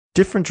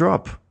Different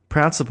Drop,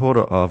 proud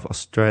supporter of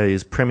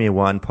Australia's premier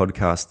wine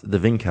podcast, The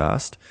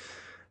Vincast,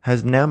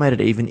 has now made it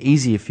even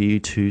easier for you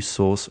to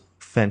source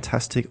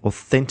fantastic,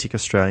 authentic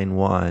Australian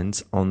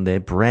wines on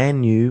their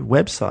brand new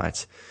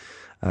website.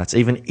 It's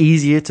even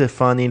easier to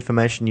find the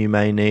information you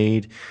may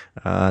need.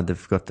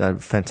 They've got a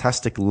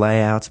fantastic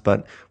layout,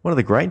 but one of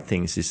the great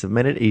things is they've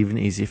made it even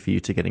easier for you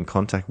to get in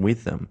contact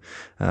with them,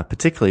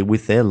 particularly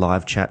with their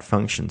live chat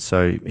function.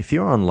 So if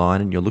you're online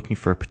and you're looking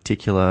for a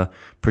particular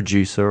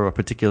producer or a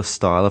particular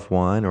style of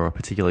wine or a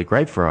particular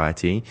grape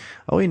variety,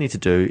 all you need to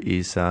do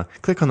is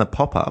click on the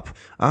pop-up,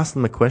 ask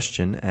them a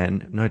question,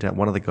 and no doubt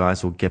one of the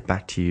guys will get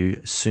back to you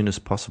as soon as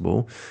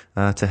possible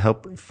to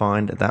help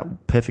find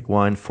that perfect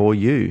wine for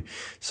you.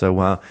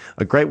 So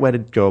a great way to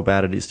go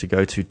about it is to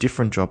go to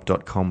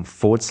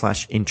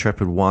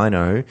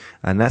differentdrop.com/intrepidwino,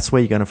 and that's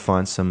where you're going to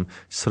find some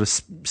sort of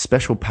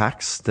special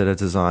packs that are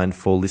designed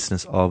for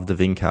listeners of the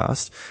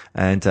Vincast.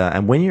 And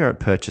when you're at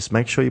purchase,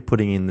 make sure you're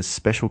putting in the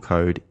special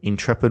code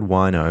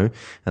intrepidwino,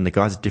 and the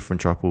guys at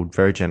Different Drop will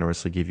very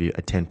generously give you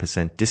a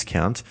 10%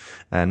 discount.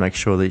 And make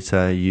sure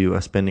that you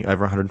are spending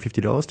over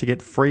 $150 to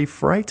get free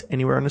freight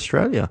anywhere in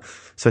Australia.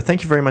 So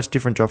thank you very much,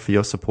 Different Drop, for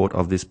your support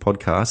of this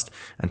podcast,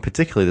 and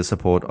particularly the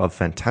support of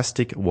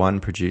fantastic wine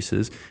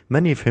producers,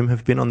 many of whom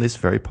have been on this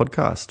very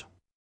podcast.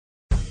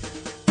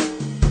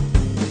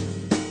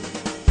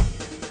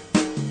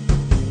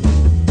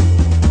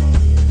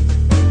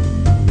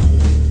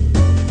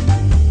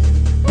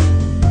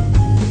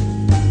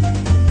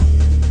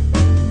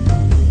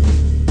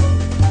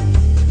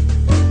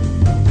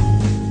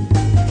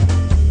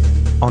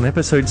 On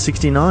episode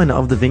 69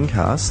 of the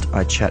Vincast,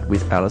 I chat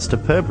with Alister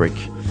Purbrick.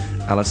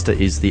 Alister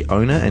is the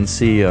owner and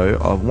CEO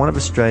of one of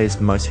Australia's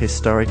most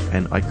historic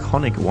and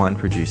iconic wine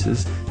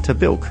producers,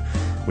 Tahbilk,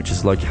 which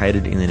is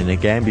located in the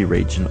Ngambia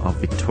region of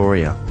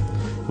Victoria.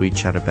 We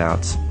chat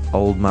about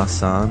Old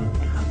Marsan,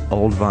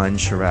 Old Vine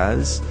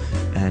Shiraz,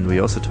 and we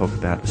also talk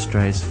about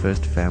Australia's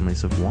first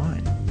families of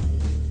wine.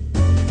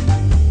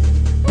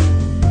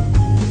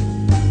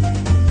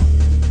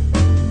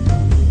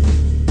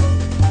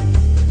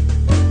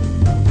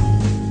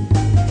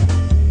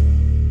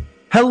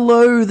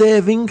 Hello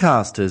there,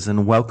 Vincasters,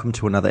 and welcome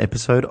to another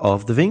episode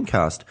of the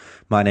Vincast.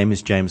 My name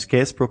is James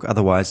Garesbrook,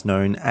 otherwise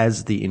known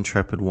as the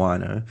Intrepid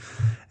Wino,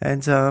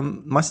 and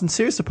my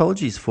sincerest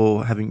apologies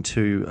for having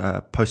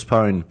to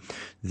postpone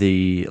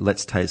the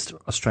Let's Taste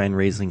Australian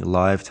Riesling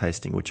live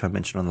tasting, which I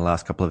mentioned on the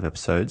last couple of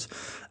episodes.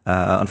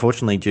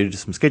 Unfortunately, due to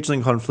some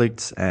scheduling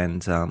conflicts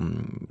and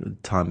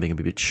time being a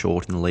bit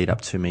short in the lead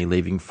up to me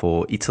leaving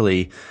for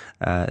Italy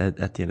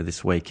at the end of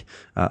this week,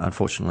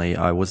 unfortunately,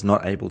 I was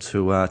not able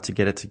to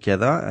get it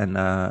together,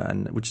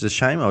 and which is a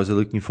shame. I was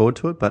looking forward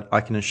to it, but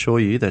I can assure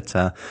you that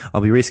I'll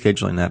be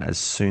rescheduling that as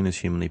soon as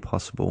humanly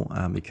possible,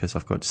 because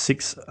I've got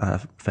 6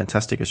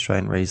 fantastic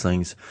Australian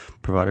Rieslings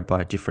provided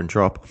by a Different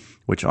Drop,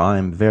 which I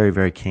am very,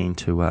 very keen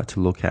to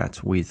look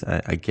at with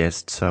a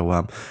guest.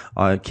 So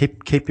I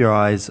keep your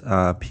eyes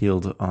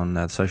peeled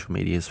on social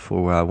medias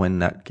for when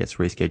that gets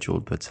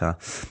rescheduled. But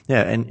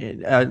yeah,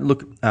 and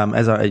look,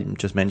 as I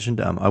just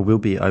mentioned, I will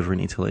be over in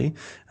Italy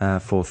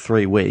for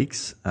 3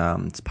 weeks.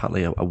 It's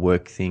partly a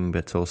work thing,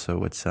 but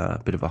also it's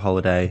a bit of a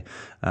holiday.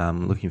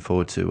 Looking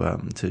forward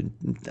to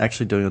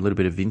actually doing a little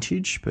bit of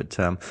vintage, but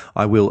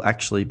I will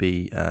actually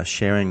be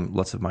sharing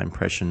lots of my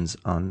impressions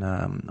on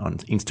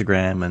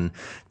Instagram and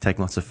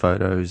taking lots of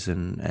photos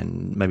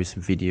and maybe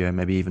some video,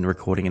 maybe even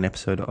recording an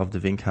episode of the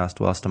Vincast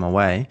whilst I'm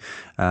away.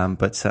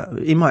 But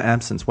in my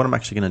absence, what I'm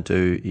actually going to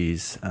do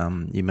is,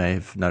 you may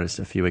have noticed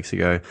a few weeks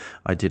ago,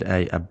 I did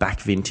a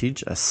back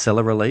vintage, a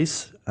cellar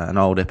release, an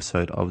old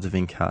episode of the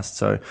Vincast.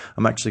 So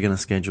I'm actually going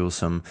to schedule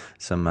some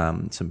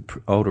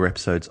older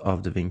episodes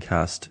of the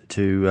Vincast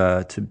to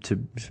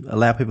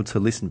allow people to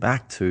listen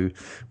back to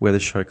where the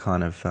show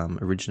kind of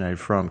originated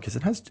from, because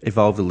it has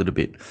evolved a little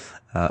bit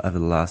over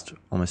the last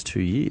almost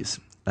 2 years.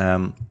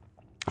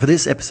 For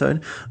this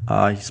episode,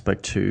 I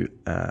spoke to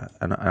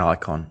an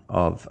icon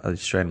of the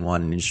Australian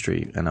wine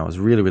industry, and I was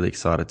really, really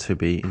excited to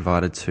be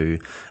invited to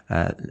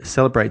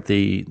celebrate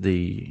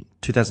the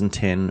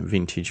 2010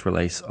 vintage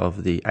release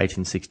of the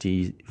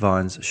 1860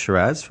 Vines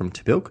Shiraz from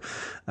Tahbilk,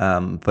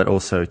 but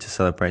also to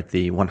celebrate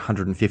the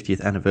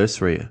 150th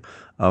anniversary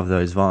of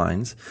those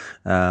vines,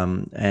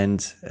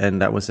 and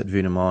that was at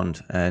Vue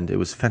Monde, and it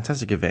was a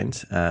fantastic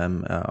event.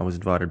 I was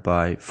invited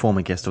by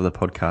former guest of the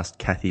podcast,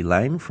 Kathy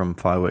Lane from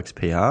Fireworks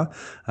PR,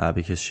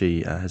 because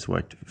she has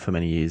worked for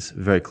many years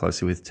very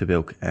closely with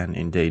Tahbilk, and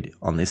indeed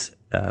on this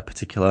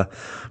particular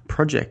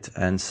project.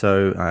 And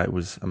so it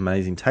was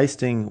amazing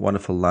tasting,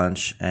 wonderful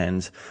lunch,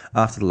 and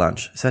after the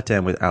lunch, sat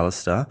down with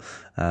Alister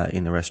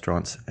in the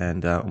restaurant,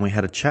 and we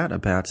had a chat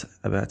about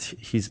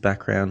his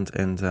background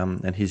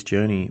and his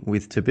journey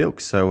with Tahbilk.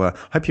 So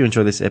hope you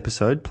enjoy this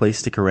episode. Please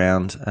stick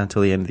around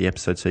until the end of the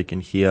episode so you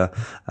can hear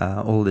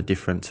all the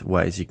different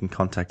ways you can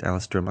contact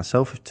Alister and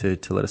myself to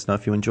let us know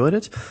if you enjoyed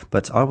it.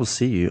 But I will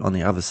see you on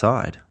the other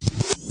side.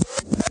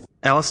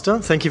 Alister,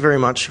 thank you very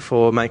much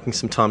for making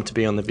some time to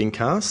be on the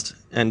Vincast.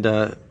 And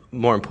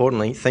more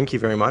importantly, thank you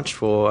very much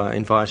for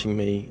inviting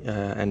me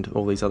and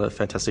all these other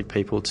fantastic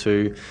people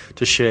to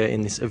share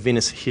in this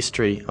vinous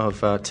history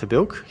of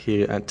Tahbilk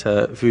here at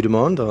Vue du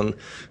Monde on,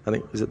 I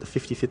think, is it the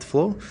 55th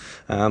floor?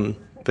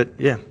 But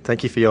yeah,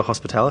 thank you for your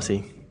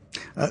hospitality.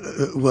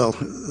 Well,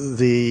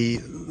 the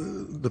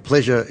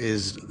pleasure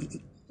is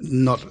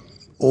not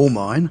all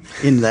mine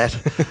in that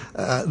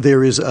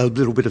there is a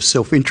little bit of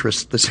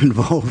self-interest that's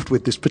involved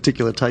with this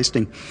particular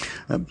tasting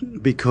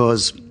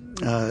because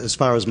as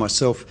far as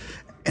myself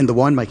and the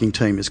winemaking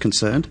team is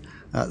concerned,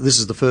 this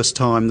is the first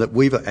time that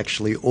we've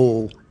actually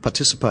all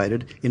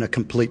participated in a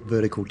complete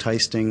vertical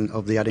tasting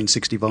of the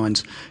 1860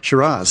 vines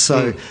Shiraz.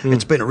 So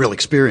it's been a real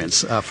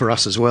experience for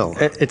us as well.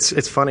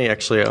 It's funny,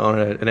 actually, on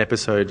an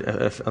episode,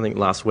 I think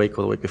last week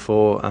or the week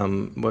before,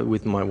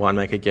 with my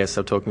winemaker guests,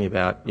 I'm talking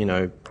about,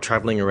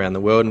 travelling around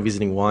the world and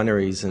visiting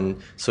wineries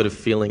and sort of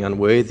feeling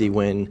unworthy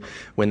when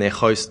their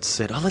hosts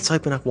said, let's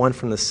open up wine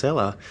from the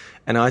cellar.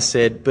 And I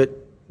said, but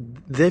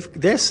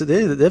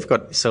they've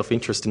got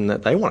self-interest in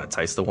that they want to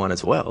taste the wine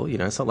as well.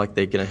 It's not like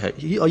they're going to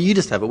you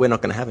just have it, we're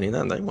not going to have any of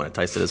that. They want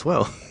to taste it as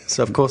well.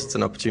 So of course it's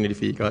an opportunity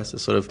for you guys to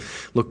sort of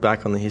look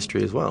back on the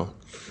history as well.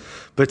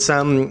 But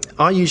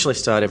I usually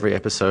start every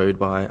episode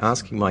by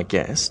asking my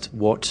guest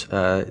what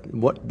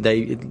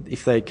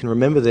if they can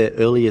remember their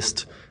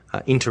earliest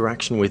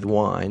interaction with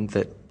wine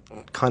that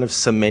kind of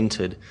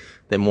cemented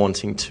them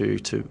wanting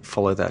to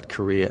follow that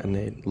career and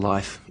their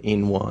life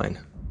in wine.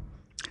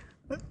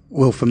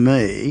 Well, for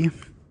me,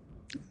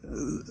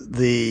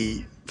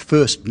 the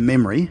first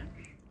memory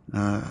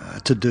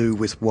to do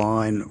with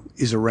wine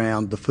is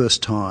around the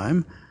first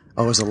time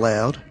I was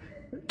allowed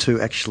to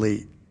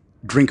actually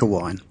drink a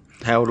wine.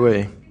 How old were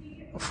you?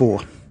 4.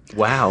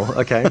 Wow.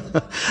 Okay.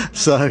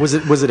 So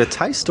was it a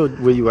taste, or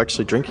were you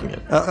actually drinking it?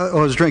 I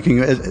was drinking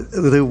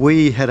it.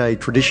 We had a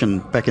tradition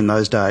back in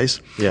those days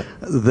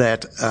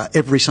that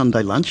every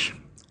Sunday lunch,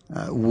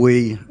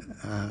 we,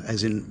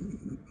 as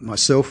in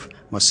myself,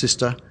 my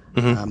sister,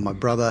 my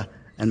brother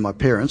and my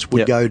parents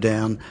would go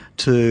down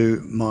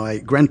to my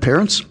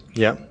grandparents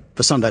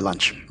for Sunday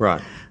lunch.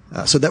 Right.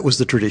 So that was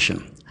the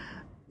tradition.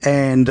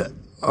 And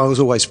I was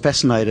always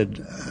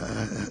fascinated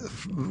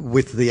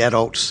with the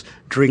adults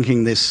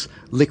drinking this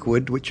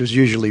liquid, which was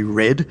usually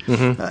red,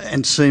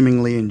 and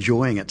seemingly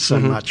enjoying it so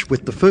much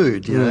with the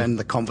food, and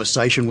the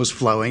conversation was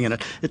flowing, and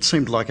it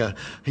seemed like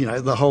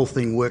the whole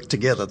thing worked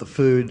together, the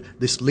food,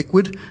 this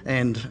liquid,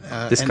 and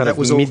that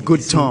was all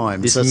good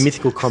times. This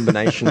mythical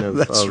combination of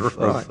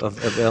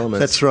elements.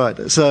 That's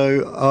right.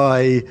 So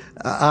I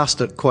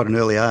asked at quite an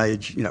early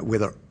age,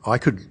 whether I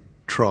could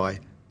try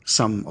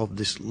some of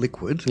this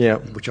liquid,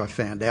 which I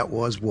found out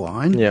was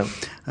wine.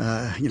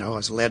 I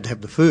was allowed to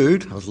have the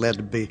food. I was allowed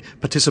to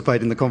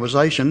participate in the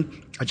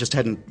conversation. I just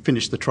hadn't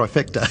finished the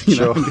trifecta,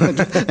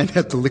 and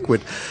had the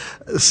liquid.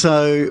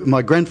 So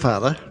my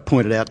grandfather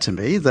pointed out to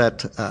me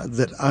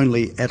that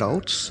only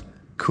adults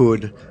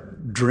could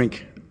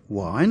drink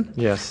wine.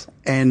 Yes.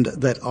 And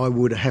that I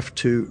would have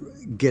to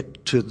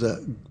get to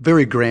the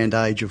very grand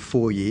age of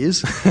 4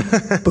 years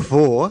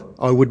before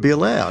I would be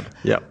allowed.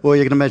 Yeah. Well,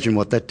 you can imagine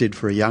what that did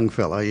for a young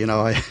fellow.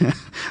 I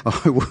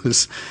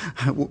was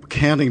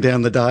counting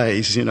down the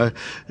days,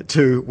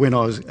 to when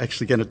I was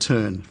actually going to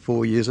turn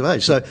 4 years of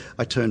age. So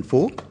I turned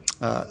 4.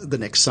 The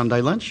next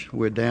Sunday lunch,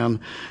 we're down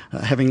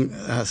having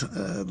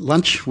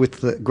lunch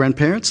with the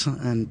grandparents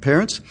and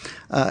parents.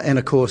 And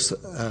of course,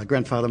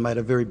 grandfather made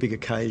a very big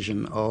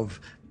occasion of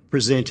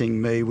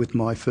presenting me with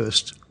my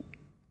first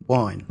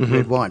wine,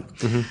 red wine,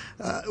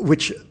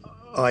 which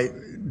I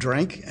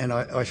drank, and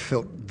I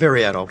felt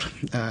very adult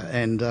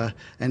and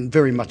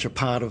very much a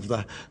part of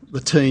the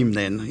team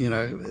then.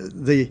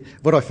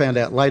 What I found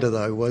out later,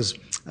 though, was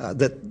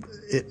that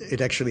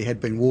it actually had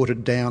been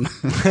watered down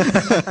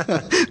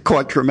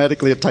quite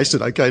dramatically. It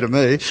tasted okay to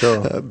me.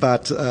 Sure.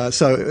 But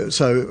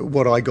so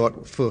what I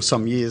got for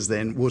some years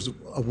then was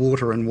a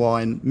water and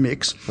wine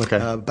mix. Okay.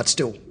 But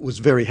still was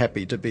very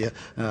happy to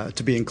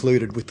be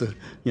included with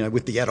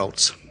the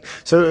adults.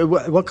 So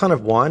what kind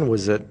of wine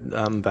was it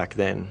back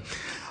then?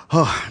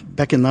 Oh,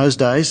 back in those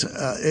days,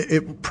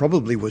 it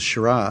probably was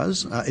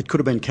Shiraz. It could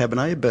have been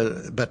Cabernet,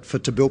 but for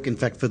Tahbilk, in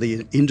fact, for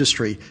the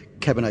industry,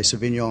 Cabernet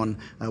Sauvignon,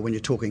 when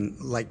you're talking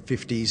late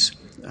 50s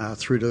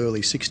through to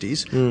early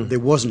 60s, there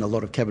wasn't a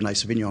lot of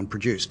Cabernet Sauvignon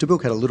produced.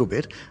 Tahbilk had a little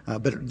bit,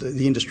 but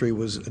the industry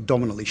was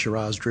dominantly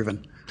Shiraz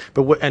driven.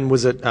 But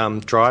was it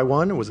dry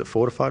wine or was it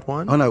fortified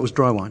wine? Oh, no, it was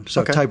dry wine,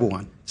 so table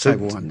wine. So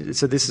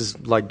this is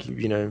like,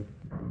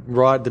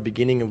 right at the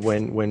beginning of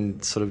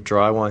when sort of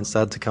dry wine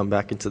started to come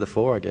back into the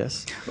fore, I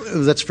guess.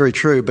 That's very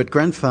true, but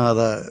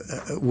grandfather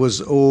was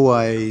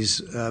always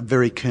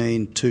very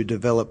keen to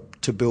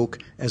develop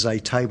Tahbilk as a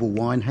table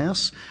wine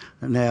house.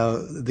 Now,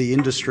 the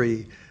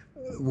industry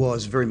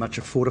was very much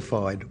a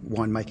fortified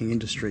winemaking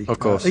industry. Of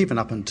course. Even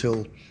up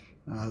until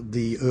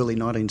the early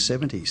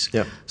 1970s.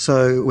 Yep.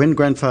 So when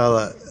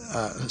grandfather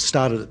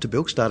started at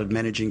Tahbilk, started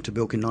managing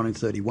Tahbilk in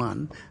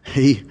 1931,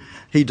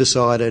 he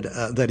decided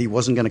that he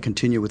wasn't going to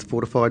continue with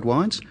fortified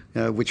wines,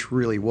 which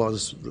really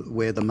was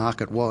where the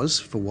market was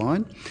for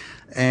wine.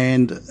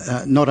 And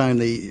not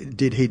only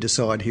did he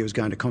decide he was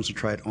going to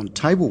concentrate on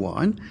table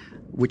wine,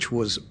 which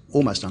was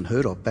almost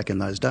unheard of back in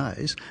those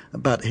days,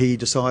 but he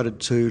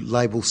decided to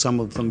label some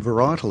of them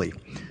varietally.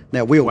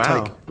 Now we all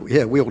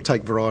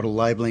take varietal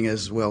labelling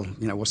as, well,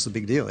 what's the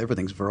big deal?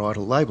 Everything's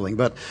varietal labelling.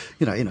 But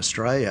in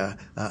Australia,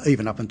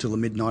 even up until the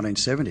mid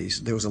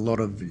 1970s, there was a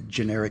lot of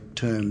generic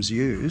terms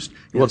used,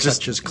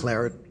 such as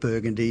claret,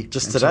 burgundy.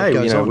 Just today,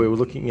 we were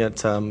looking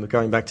at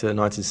going back to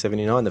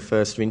 1979, the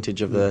first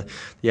vintage of the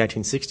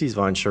 1860s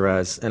vine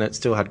Shiraz, and it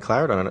still had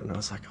claret on it. And I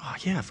was like, oh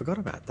yeah, I forgot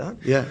about that.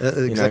 Yeah,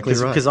 exactly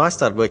right. Because I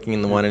started working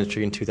in the wine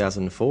industry in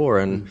 2004,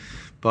 and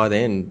by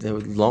then they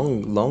were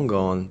long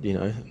gone.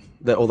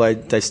 Although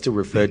they still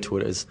referred to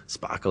it as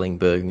sparkling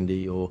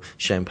Burgundy or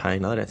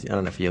Champagne. I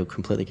don't know if you'll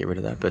completely get rid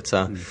of that.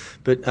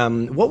 But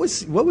what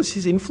was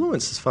his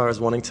influence as far as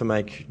wanting to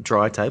make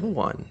dry table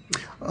wine?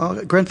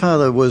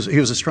 Grandfather was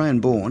Australian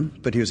born,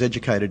 but he was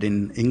educated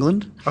in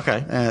England.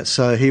 Okay.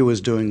 So he was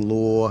doing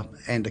law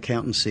and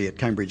accountancy at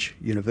Cambridge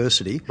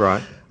University.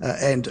 Right.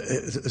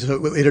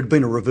 So it had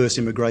been a reverse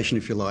immigration,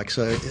 if you like.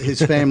 So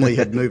his family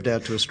had moved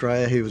out to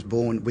Australia. He was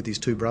born with his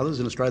two brothers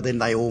in Australia. Then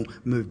they all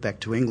moved back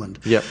to England.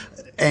 Yep.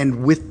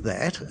 And with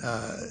that,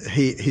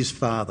 his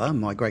father,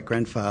 my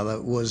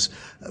great-grandfather, was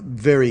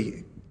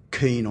very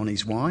keen on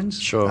his wines.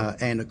 Sure.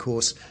 And, of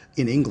course,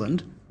 in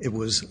England, it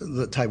was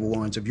the table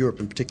wines of Europe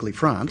and particularly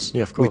France,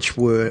 yeah, of course, which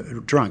were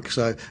drunk.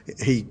 So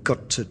he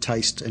got to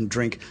taste and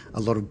drink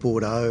a lot of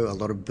Bordeaux, a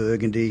lot of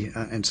Burgundy,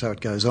 and so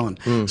it goes on.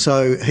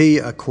 So he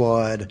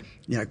acquired,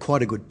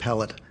 quite a good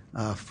palate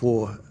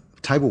for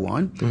table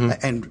wine,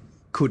 and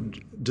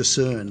could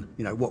discern,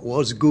 what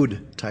was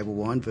good table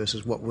wine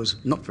versus what was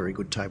not very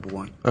good table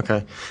wine.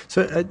 Okay.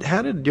 So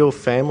how did your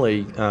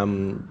family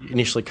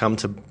initially come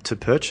to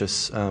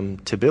purchase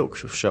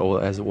Tahbilk,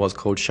 or as it was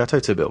called, Chateau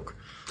Tahbilk?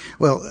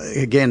 Well,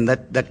 again,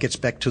 that gets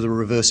back to the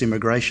reverse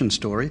immigration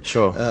story.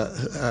 Sure.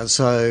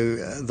 So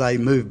they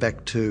moved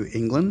back to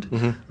England.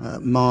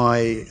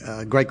 My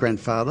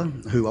great-grandfather,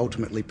 who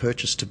ultimately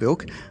purchased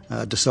Tahbilk,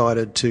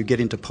 decided to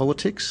get into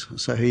politics.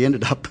 So he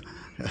ended up,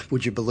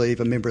 would you believe,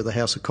 a member of the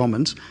House of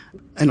Commons,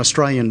 an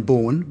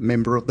Australian-born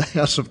member of the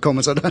House of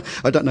Commons. I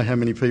don't know how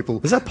many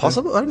people. Is that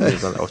possible? I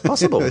didn't know that was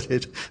possible.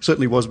 It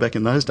certainly was back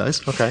in those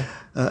days. Okay.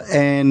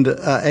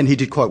 And he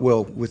did quite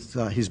well with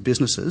his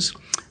businesses.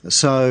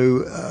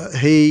 So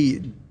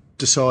he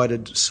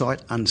decided,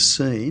 sight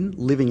unseen,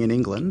 living in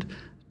England,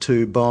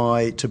 to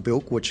buy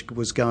Tahbilk, which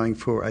was going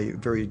for a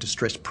very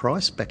distressed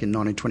price back in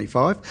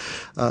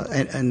 1925,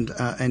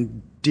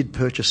 and did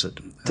purchase it.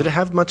 Did it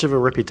have much of a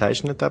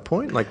reputation at that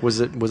point? Like, was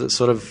it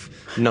sort of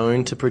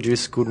known to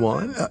produce good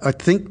wine? I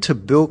think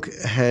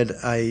Tahbilk had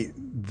a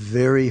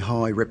very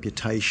high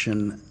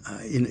reputation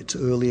in its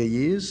earlier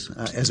years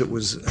as it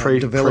was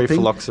developing.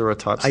 Pre-phylloxera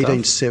type stuff?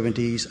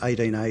 1870s,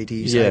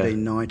 1880s,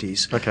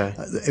 1890s. Okay.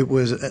 It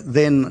was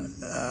then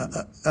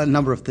a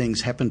number of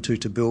things happened to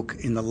Tahbilk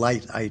in the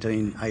late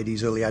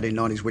 1880s, early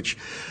 1890s,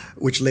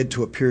 which led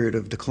to a period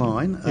of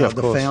decline.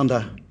 The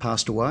founder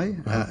passed away,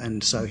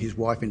 and so his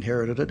wife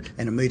inherited it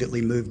and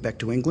immediately moved back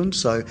to England.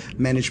 So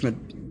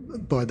management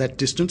by that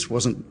distance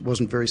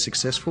wasn't very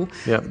successful.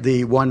 Yep.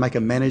 The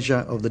winemaker manager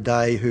of the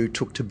day, who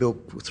took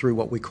Tahbilk through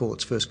what we call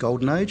its first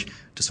golden age,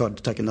 decided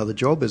to take another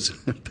job, as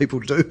people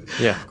do.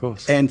 Yeah, of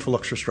course. And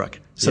phylloxera struck.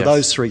 So yes.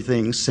 Those three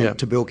things sent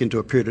Tahbilk into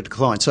a period of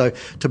decline. So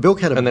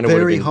Tahbilk had a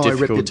very high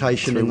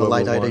reputation in the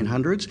late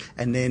 1800s,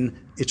 and then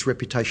its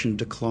reputation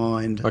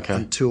declined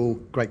until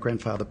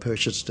great-grandfather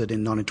purchased it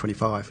in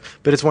 1925.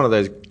 But it's one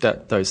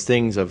of those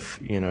things of,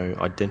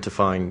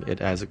 identifying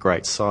it as a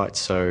great site.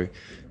 So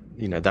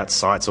that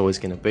site's always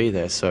going to be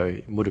there. So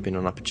it would have been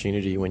an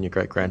opportunity when your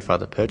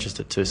great-grandfather purchased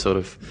it to sort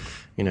of,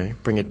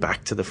 bring it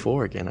back to the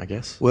fore again, I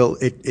guess. Well,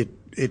 it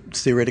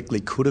theoretically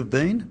could have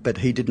been, but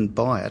he didn't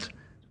buy it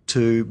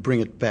to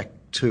bring it back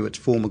to its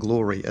former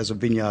glory as a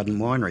vineyard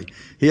and winery.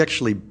 He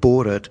actually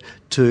bought it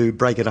to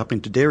break it up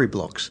into dairy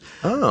blocks.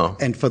 Oh.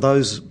 And for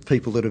those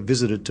people that have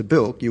visited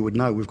Tahbilk, you would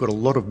know we've got a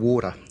lot of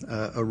water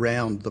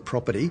around the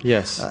property.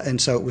 Yes.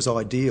 And so it was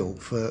ideal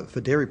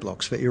for dairy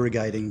blocks, for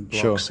irrigating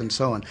blocks and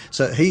so on.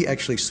 So he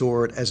actually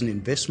saw it as an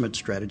investment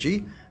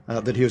strategy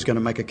that he was going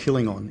to make a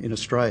killing on in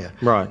Australia.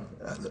 Right.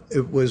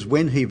 It was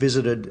when he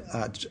visited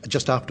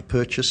just after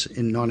purchase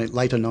in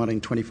later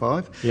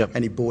 1925,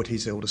 and he brought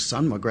his eldest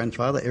son, my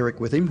grandfather, Eric,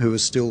 with him, who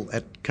was still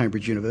at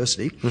Cambridge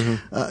University.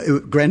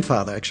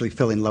 Grandfather actually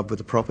fell in love with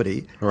the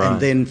property, and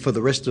then for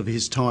the rest of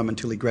his time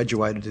until he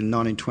graduated in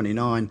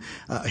 1929,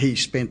 he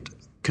spent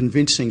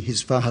convincing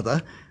his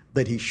father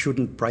that he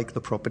shouldn't break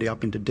the property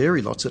up into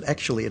dairy lots, that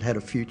actually it had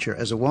a future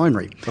as a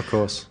winery. Of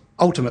course.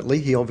 Ultimately,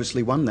 he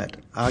obviously won that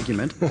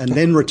argument and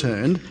then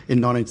returned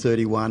in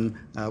 1931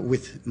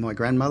 with my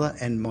grandmother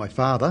and my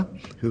father,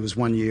 who was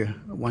 1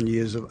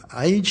 years of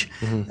age,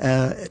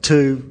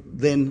 to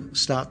then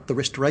start the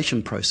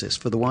restoration process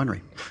for the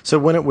winery. So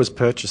when it was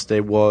purchased,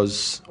 there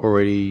was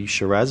already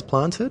Shiraz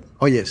planted?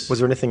 Oh, yes. Was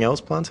there anything else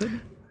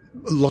planted?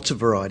 Lots of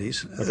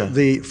varieties. Okay.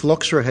 The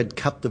phylloxera had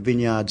cut the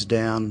vineyards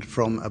down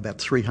from about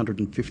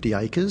 350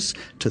 acres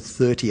to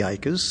 30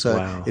 acres, so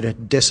Wow. it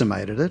had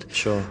decimated it.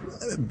 Sure.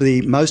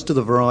 Most of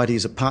the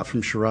varieties, apart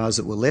from Shiraz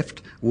that were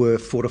left, were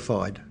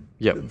fortified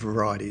Yep.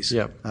 varieties.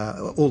 Yep.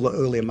 All the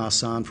earlier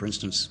Marsanne, for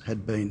instance,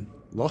 had been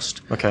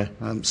lost. Okay.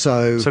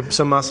 So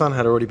Marsanne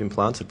had already been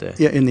planted there?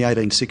 yeah, in the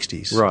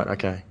 1860s. Right,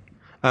 okay.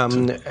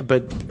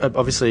 But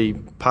obviously,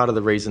 part of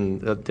the reason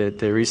that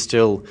there is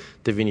still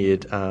the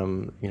vineyard,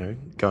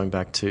 going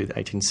back to the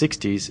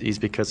 1860s, is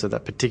because of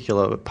that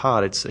particular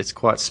part. It's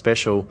quite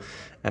special,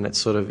 and it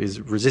sort of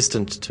is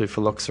resistant to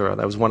phylloxera.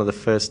 That was one of the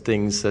first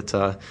things that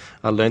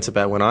I learnt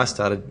about when I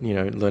started,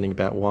 learning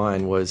about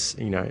wine. Was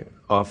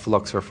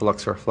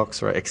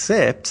phylloxera,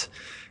 except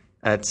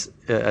at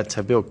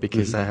Tahbilk,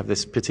 because they have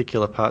this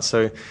particular part.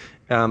 So,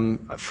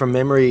 from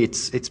memory,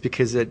 it's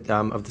because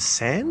of the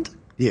sand.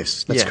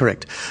 Yes, that's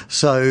correct.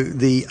 So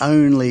the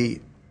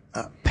only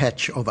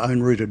patch of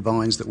own-rooted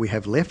vines that we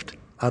have left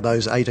are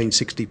those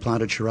 1860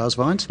 planted Shiraz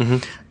vines.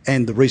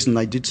 And the reason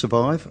they did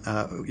survive,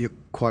 you're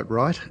quite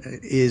right,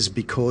 is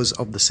because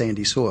of the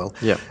sandy soil.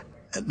 Yeah.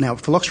 Now,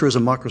 phylloxera is a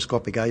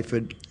microscopic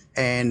aphid,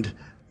 and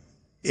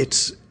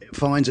it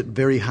finds it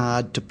very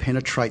hard to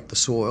penetrate the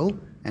soil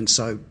and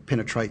so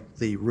penetrate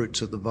the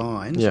roots of the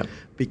vines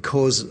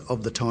because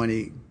of the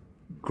tiny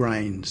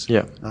grains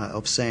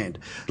of sand.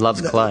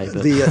 Loves clay.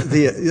 But.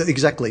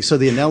 Exactly. So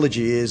the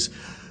analogy is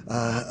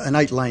an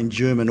 8-lane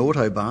German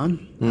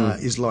autobahn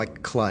is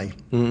like clay,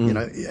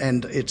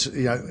 and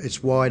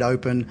it's wide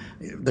open.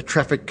 The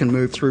traffic can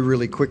move through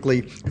really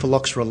quickly.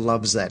 Phylloxera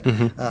loves that.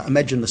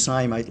 Imagine the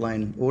same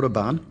 8-lane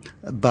autobahn,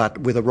 but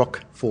with a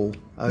rock fall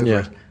over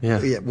it.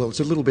 Yeah. Well, it's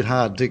a little bit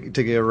hard to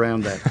get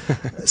around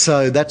that.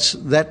 So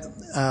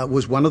that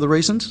was one of the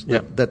reasons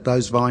that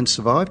those vines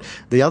survived.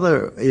 The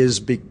other is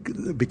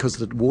because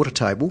the water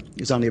table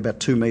is only about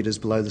 2 metres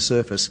below the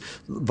surface.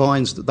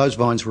 Those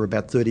vines were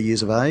about 30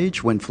 years of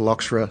age when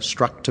phylloxera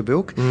struck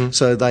Tahbilk,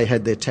 so they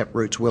had their tap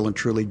roots well and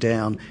truly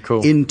down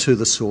into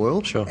the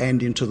soil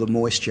and into the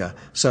moisture.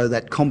 So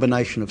that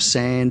combination of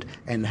sand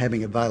and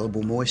having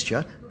available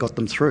moisture got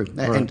them through,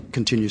 and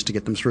continues to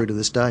get them through to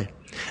this day.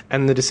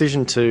 And the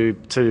decision to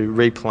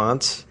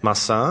replant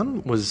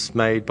Marsanne was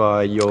made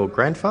by your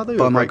grandfather?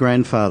 By my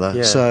grandfather.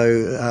 Yeah.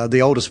 So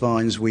the oldest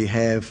vines we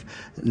have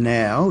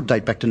now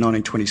date back to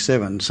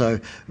 1927. So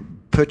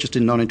purchased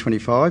in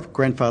 1925.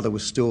 Grandfather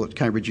was still at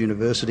Cambridge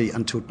University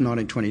until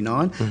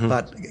 1929,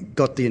 but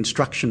got the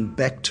instruction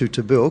back to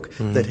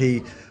Tahbilk that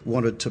he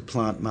wanted to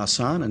plant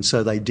Marsanne, and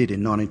so they did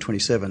in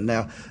 1927.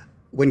 Now,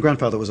 when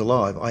grandfather was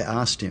alive, I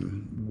asked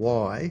him,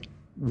 why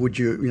was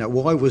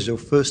your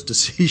first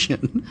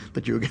decision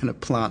that you were going to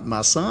plant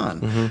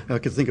Marsanne? I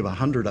could think of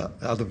 100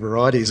 other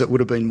varieties that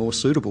would have been more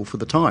suitable for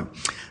the time.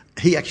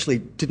 He actually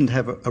didn't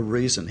have a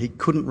reason. He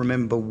couldn't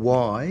remember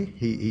why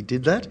he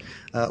did that.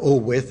 All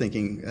we're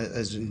thinking,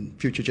 as in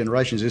future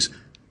generations, is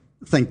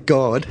thank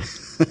God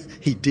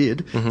he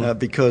did,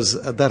 because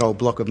that old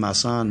block of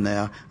Marsanne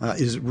now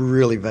is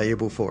really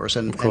valuable for us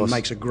and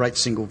makes a great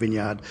single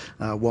vineyard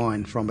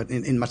wine from it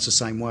in much the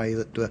same way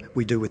that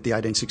we do with the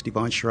 1860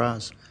 vine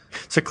Shiraz.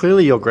 So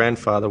clearly your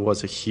grandfather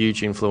was a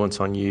huge influence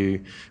on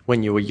you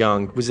when you were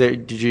young.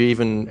 Did you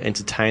even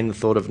entertain the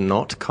thought of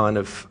not kind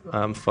of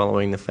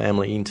following the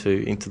family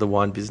into the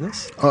wine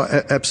business? Oh,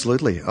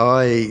 absolutely.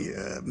 I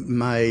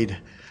made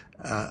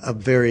a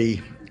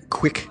very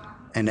quick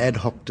and ad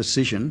hoc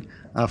decision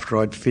after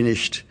I'd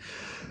finished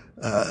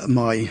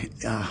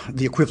the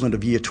equivalent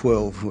of Year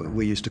 12,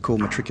 we used to call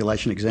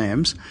matriculation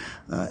exams,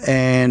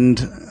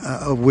 and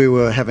we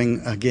were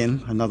having,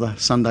 again, another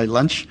Sunday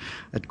lunch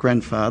at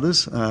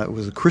grandfather's. It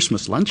was a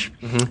Christmas lunch.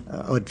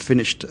 I'd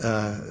finished,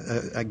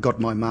 I got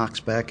my marks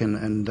back,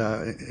 and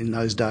in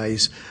those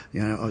days,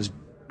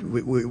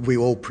 we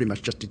all pretty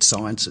much just did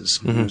sciences,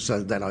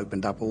 so that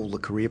opened up all the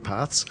career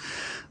paths.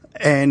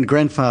 And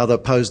grandfather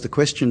posed the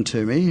question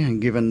to me, and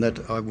given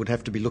that I would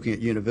have to be looking at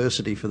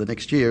university for the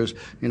next year,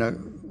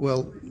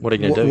 well, what are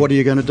you going to do? What are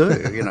you going to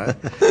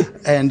do?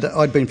 And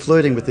I'd been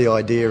flirting with the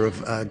idea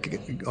of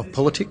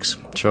politics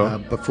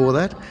before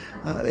that.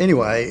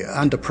 Anyway,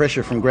 under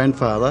pressure from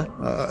grandfather,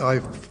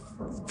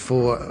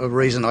 for a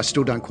reason I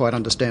still don't quite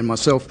understand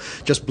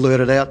myself, just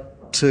blurted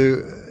out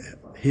to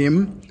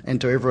him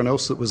and to everyone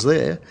else that was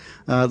there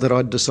that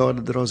I'd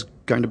decided that I was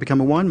going to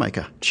become a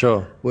winemaker.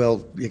 Sure.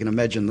 Well, you can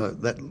imagine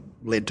that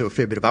led to a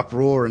fair bit of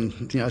uproar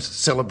and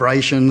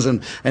celebrations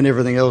and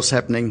everything else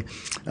happening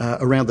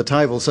around the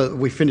table. So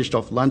we finished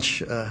off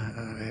lunch,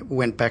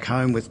 went back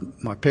home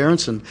with my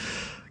parents and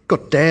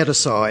got Dad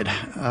aside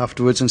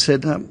afterwards and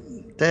said,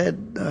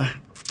 Dad,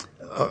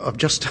 I've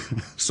just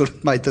sort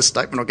of made this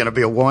statement, I'm going to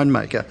be a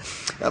winemaker,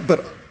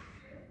 but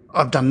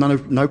I've done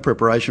no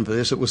preparation for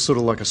this. It was sort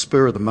of like a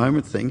spur of the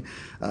moment thing.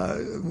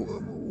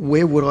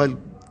 Where would I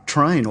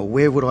train or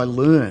where would I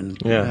learn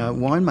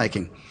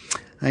winemaking?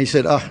 And he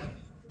said,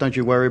 don't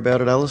you worry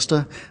about it,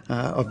 Alister.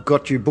 I've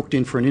got you booked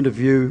in for an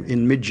interview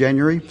in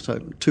mid-January, so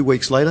 2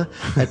 weeks later,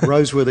 at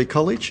Roseworthy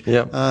College.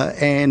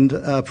 And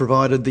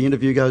provided the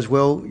interview goes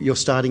well, you're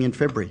starting in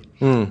February.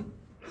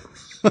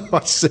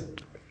 I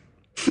said,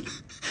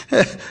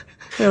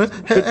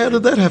 how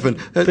did that happen?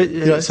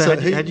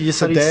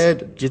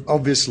 Dad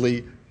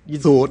obviously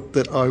thought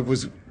that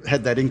I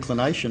had that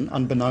inclination,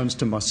 unbeknownst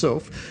to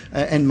myself,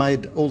 and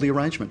made all the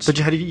arrangements. But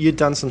you'd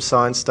done some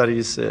science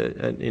studies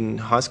in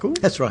high school?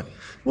 That's right.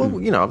 Well,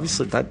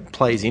 obviously that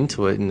plays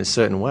into it in a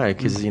certain way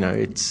because,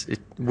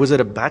 was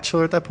it a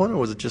bachelor at that point or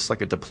was it just like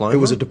a diploma? It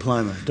was a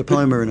diploma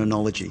in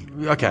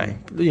enology. Okay.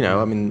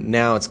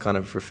 Now it's kind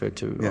of referred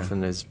to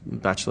often as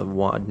Bachelor of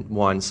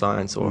Wine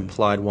Science or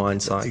Applied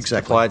Wine Science.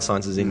 Exactly. Applied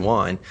Sciences in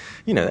wine.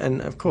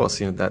 And of course,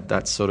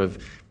 that sort of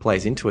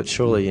plays into it.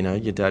 Surely,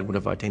 your dad would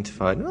have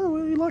identified,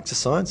 he likes the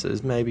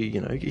sciences. Maybe,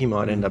 he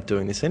might end up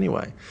doing this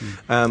anyway.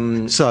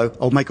 So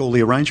I'll make all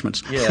the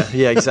arrangements.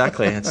 Yeah,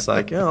 exactly. It's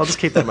like, I'll just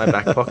keep that in my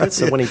back pocket.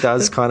 So when he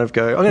does kind of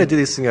go, I'm going to do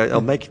this, and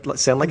I'll make it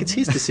sound like it's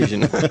his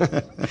decision.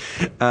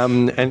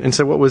 And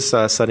so what was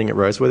studying at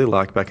Roseworthy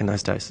like back in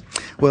those days?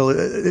 Well,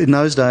 in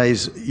those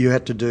days, you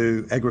had to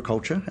do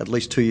agriculture, at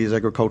least 2 years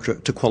agriculture,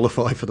 to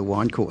qualify for the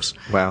wine course.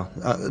 Wow.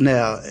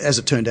 Now, as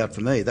it turned out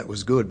for me, that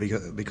was good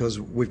because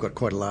we've got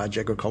quite a large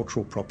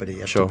agricultural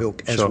property at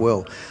Tahbilk as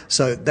well.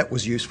 So that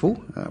was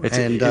useful.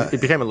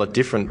 It became a lot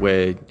different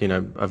where,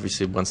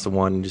 obviously once the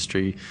wine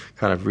industry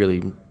kind of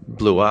really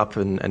blew up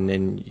and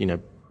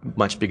then,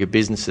 much bigger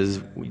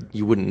businesses,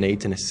 you wouldn't need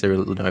to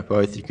necessarily know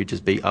both. You could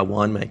just be a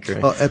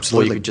winemaker, absolutely.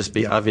 Or you could just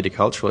be a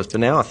viticulturalist.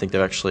 But now I think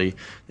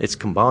it's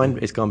combined.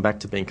 It's gone back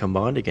to being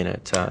combined again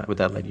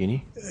with Adelaide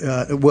Uni.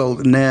 Well,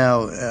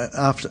 now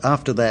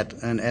after that,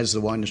 and as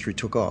the wine industry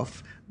took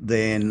off,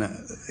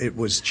 then it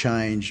was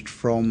changed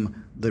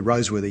from the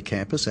Roseworthy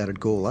campus out at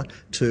Gawler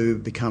to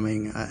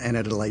becoming an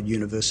Adelaide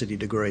University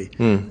degree.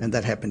 And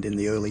that happened in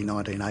the early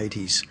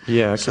 1980s.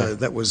 Yeah, okay. So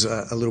that was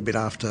a little bit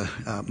after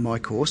my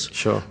course.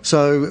 Sure.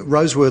 So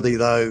Roseworthy,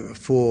 though,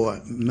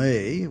 for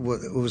me,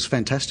 was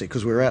fantastic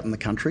because we were out in the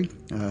country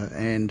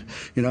and,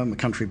 I'm a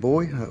country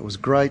boy. It was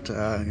great.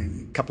 A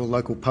couple of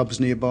local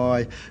pubs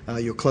nearby.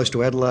 You're close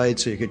to Adelaide,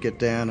 so you could get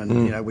down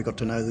and, we got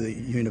to know the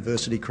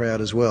university crowd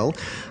as well.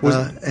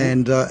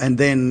 And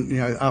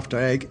then, after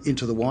ag,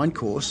 into the wine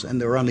course, and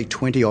there were only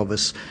 20 of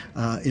us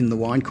in the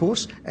wine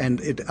course, and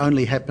it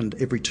only happened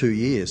every 2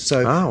 years.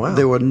 So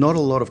there were not a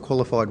lot of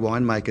qualified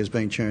winemakers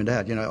being churned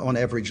out, on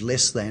average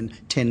less than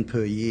 10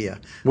 per year.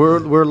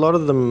 Were a lot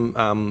of them,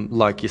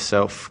 like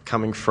yourself,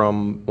 coming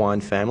from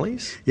wine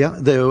families? Yeah,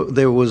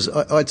 there was,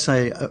 I'd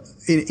say,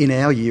 in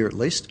our year at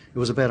least, it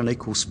was about an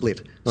equal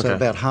split. So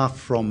about half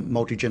from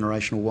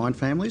multi-generational wine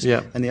families,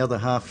 and the other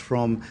half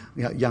from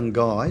young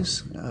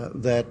guys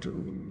that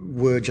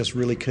were just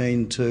really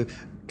keen to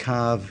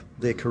carve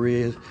their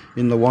career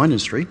in the wine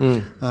industry,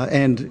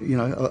 and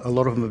a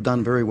lot of them have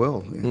done very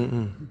well.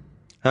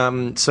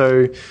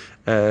 So,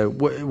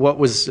 what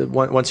was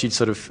once you'd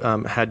sort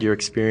of had your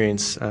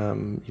experience,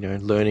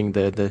 learning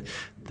the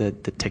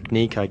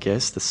technique, I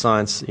guess, the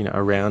science,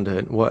 around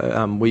it.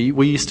 Were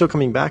you still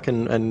coming back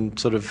and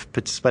sort of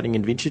participating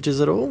in vintages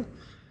at all?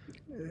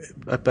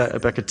 Back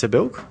at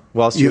Tahbilk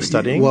whilst you were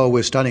studying? While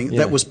we're studying,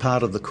 that was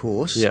part of the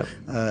course. Yeah.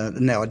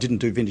 Now, I didn't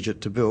do vintage at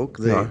Tahbilk.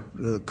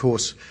 The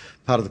course,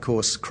 part of the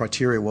course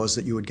criteria was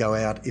that you would go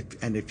out,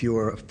 if you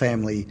were a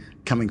family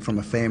coming from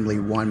a family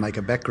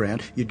winemaker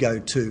background, you'd go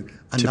to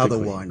another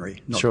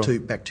winery,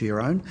 not back to your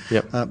own.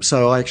 Yep.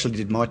 So I actually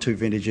did my two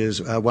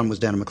vintages. One was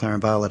down in McLaren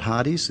Vale at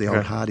Hardy's, the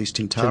old Hardy's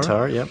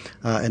Tintara.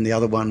 And the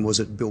other one was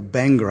at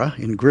Bilbangra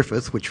in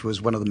Griffith, which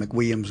was one of the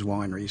McWilliams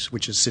wineries,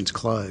 which has since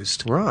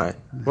closed. Right.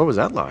 What was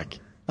that like?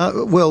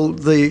 Well,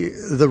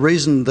 the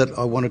reason that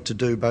I wanted to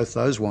do both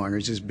those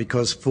wineries is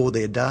because for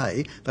their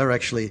day, they were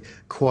actually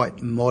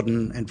quite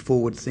modern and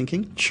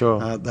forward-thinking.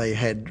 Sure. They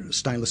had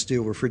stainless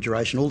steel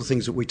refrigeration, all the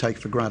things that we take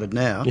for granted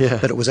now, Yeah.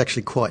 but it was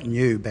actually quite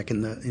new back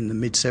in the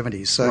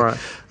mid-'70s.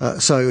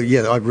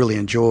 So, I really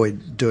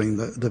enjoyed doing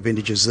the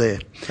vintages there.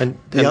 And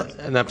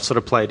that sort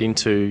of played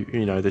into,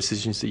 the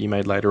decisions that you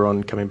made later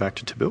on coming back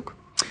to Tahbilk?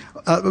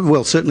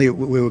 Well, certainly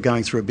we were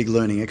going through a big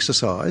learning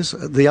exercise.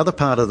 The other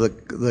part of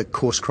the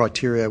course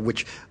criteria,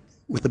 which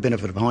with the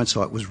benefit of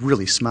hindsight was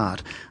really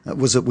smart,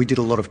 was that we did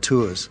a lot of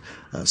tours.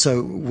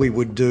 So we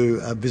would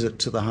do a visit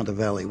to the Hunter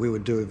Valley, we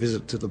would do a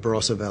visit to the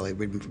Barossa Valley,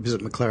 we'd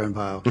visit McLaren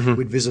Vale,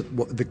 we'd visit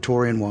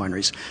Victorian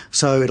wineries.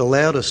 So it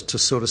allowed us to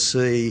sort of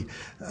see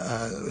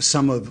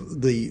some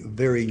of the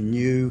very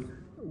new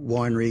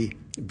winery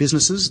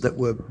businesses that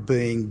were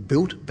being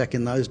built back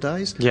in those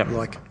days,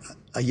 like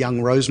a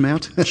young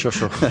Rosemount,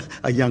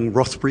 a young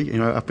Rothbury,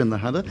 up in the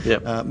Hunter,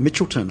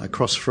 Mitchelton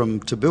across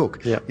from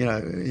Tahbilk,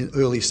 in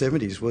early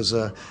 70s was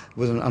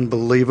an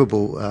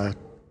unbelievable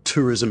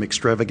tourism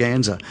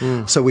extravaganza.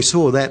 So we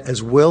saw that,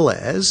 as well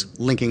as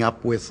linking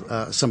up with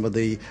some of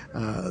the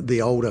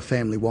older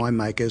family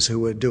winemakers who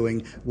were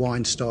doing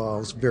wine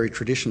styles very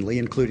traditionally,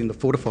 including the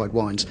fortified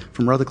wines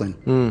from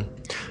Rutherglen.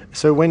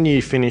 So when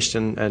you finished,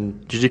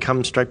 and did you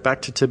come straight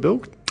back to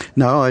Tahbilk?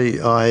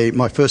 No,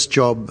 my first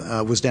job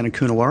was down in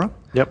Coonawarra.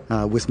 Yep.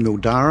 With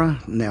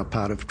Mildara, now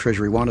part of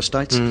Treasury Wine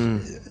Estates.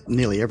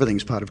 Nearly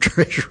everything's part of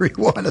Treasury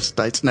Wine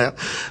Estates now.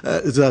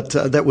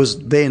 That was,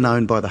 they're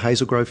known by the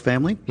Hazelgrove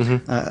family,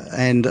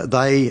 and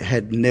they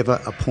had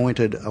never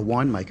appointed a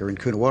winemaker in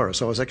Coonawarra.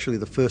 So I was actually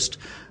the first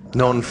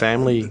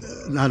non-family.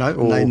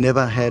 They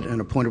never had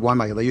an appointed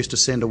winemaker. They used to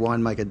send a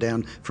winemaker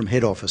down from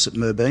head office at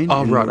Merbeen.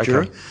 Oh, right,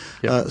 Mildura. okay.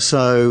 Yep.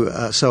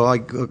 So I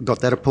got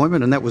that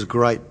appointment, and that was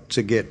great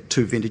to get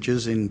 2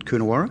 vintages in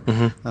Coonawarra.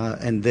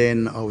 And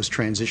then I was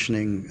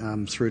transitioning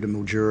through to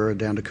Mildura,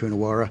 down to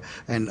Coonawarra,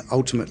 and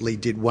ultimately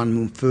did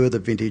one further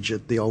vintage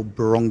at the old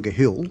Baronga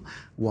Hill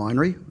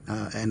Winery,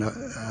 and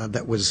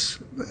that was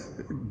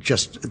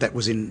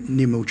in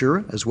near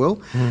Mildura as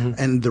well.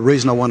 And the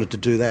reason I wanted to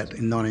do that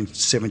in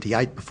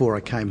 1978 before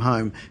I came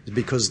home is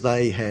because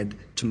they had,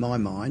 to my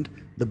mind,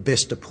 the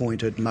best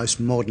appointed, most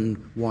modern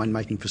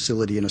winemaking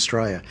facility in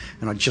Australia,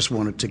 and I just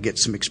wanted to get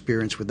some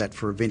experience with that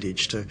for a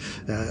vintage,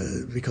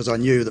 because I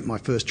knew that my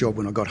first job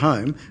when I got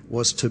home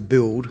was to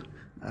build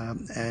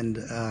and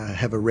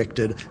have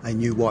erected a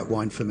new white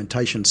wine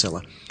fermentation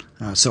cellar.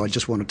 So I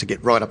just wanted to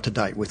get right up to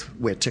date with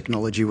where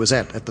technology was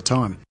at the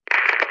time.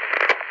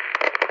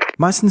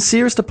 My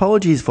sincerest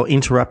apologies for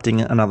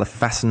interrupting another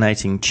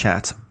fascinating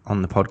chat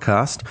on the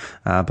podcast,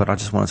 but I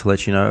just wanted to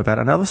let you know about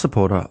another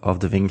supporter of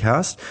the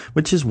Vincast,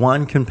 which is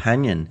Wine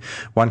Companion.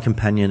 Wine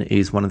Companion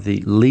is one of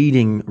the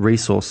leading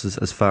resources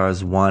as far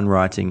as wine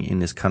writing in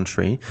this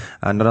country.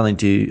 Not only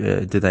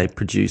do they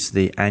produce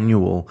the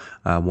annual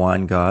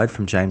wine guide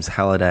from James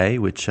Halliday,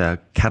 which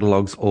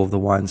catalogues all of the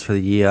wines for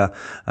the year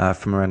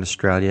from around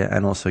Australia,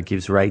 and also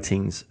gives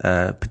ratings,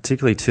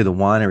 particularly to the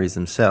wineries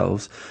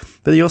themselves.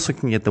 But you also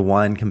can get the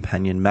Wine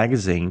Companion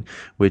magazine,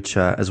 which,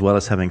 as well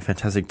as having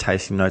fantastic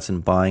tasting notes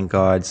and buying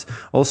guides,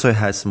 also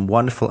has some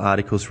wonderful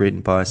articles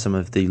written by some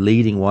of the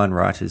leading wine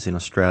writers in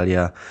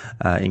Australia,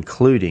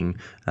 including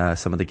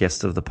some of the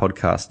guests of the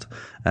podcast.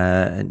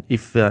 And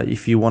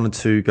if you wanted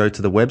to go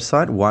to the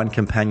website,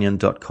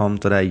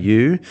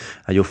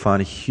 winecompanion.com.au, you'll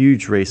find a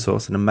huge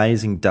resource, an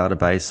amazing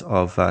database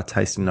of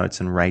tasting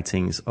notes and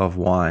ratings of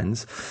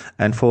wines.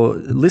 And for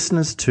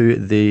listeners to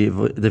the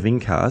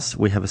Vincast,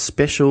 we have a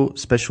special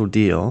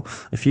deal.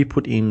 If you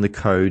put in the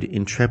code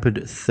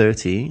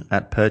Intrepid30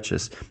 at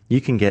purchase, you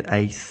can get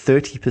a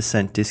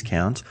 30%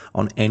 discount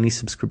on any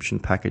subscription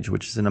package,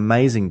 which is an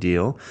amazing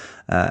deal.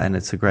 And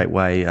it's a great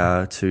way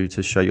to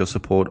show your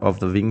support of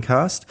the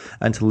Vincast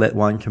and to let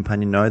Wine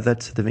Companion know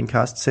that the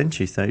Vincast sent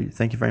you. So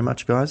thank you very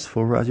much, guys,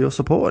 for your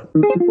support.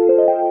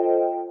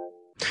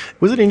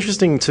 Was it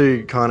interesting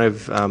to kind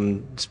of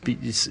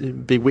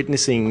be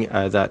witnessing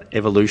that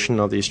evolution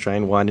of the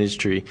Australian wine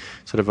industry,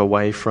 sort of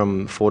away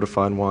from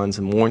fortified wines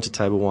and more into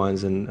table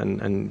wines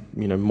and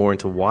more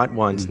into white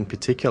wines in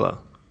particular?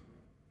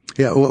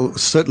 Yeah, well,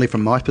 certainly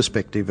from my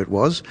perspective it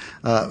was.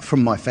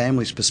 From my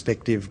family's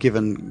perspective,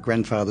 given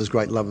grandfather's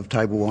great love of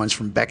table wines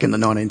from back in the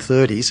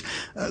 1930s,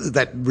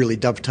 that really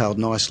dovetailed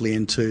nicely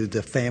into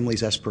the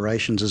family's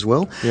aspirations as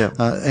well. Yeah.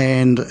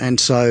 And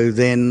so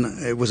then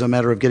it was a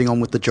matter of getting on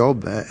with the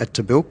job at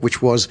Tahbilk,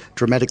 which was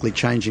dramatically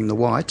changing the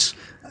whites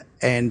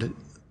and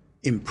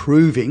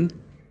improving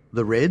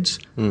the reds,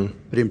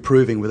 but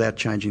improving without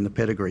changing the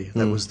pedigree.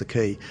 That was the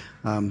key.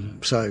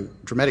 So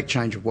dramatic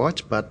change of whites,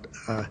 but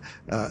a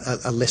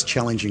less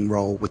challenging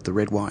role with the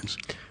red wines.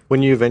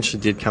 When you eventually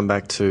did come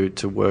back to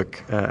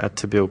work at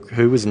Tahbilk,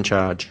 who was in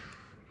charge?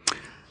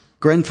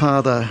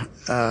 Grandfather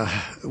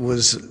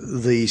was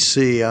the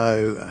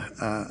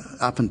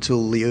CEO up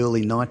until the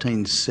early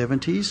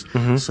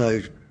 1970s.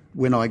 So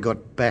when I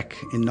got back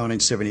in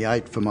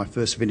 1978 for my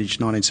first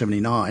vintage,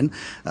 1979,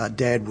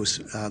 Dad was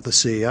the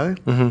CEO,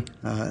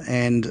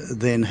 and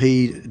then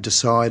he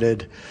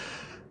decided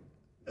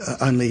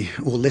only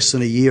or less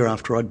than a year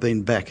after I'd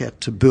been back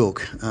at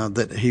Tahbilk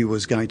that he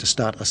was going to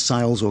start a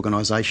sales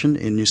organisation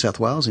in New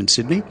South Wales, in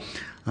Sydney.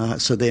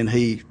 So then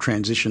he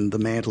transitioned the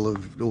mantle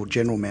of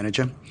general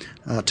manager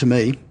to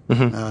me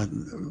in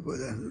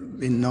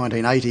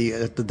 1980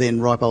 at the then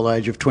ripe old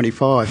age of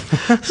 25.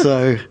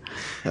 So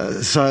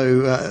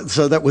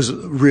that was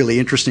really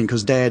interesting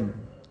because Dad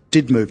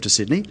did move to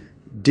Sydney,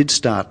 did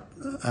start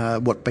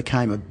what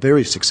became a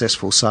very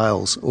successful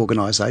sales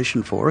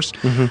organisation for us,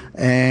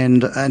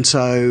 and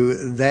so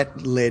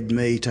that led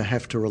me to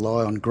have to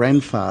rely on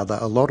grandfather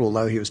a lot,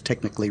 although he was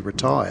technically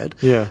retired.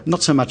 Yeah.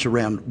 Not so much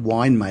around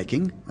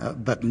winemaking,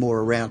 but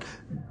more around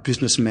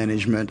business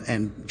management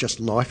and just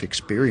life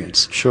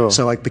experience. Sure.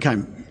 So I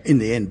became, in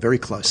the end, very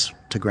close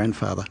to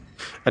grandfather.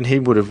 And he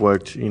would have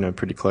worked,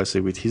 pretty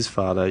closely with his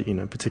father,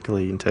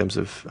 particularly in terms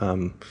of,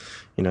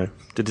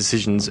 the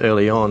decisions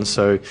early on.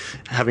 So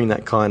having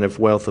that kind of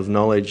wealth of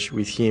knowledge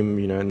with him,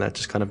 and that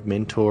just kind of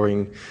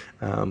mentoring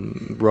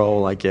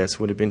role, I guess,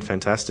 would have been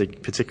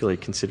fantastic, particularly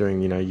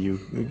considering, you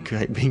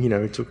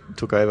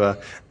took over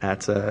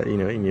at,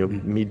 in your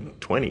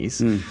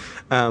mid-20s.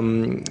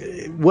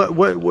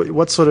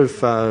 What sort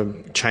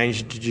of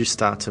change did you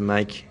start to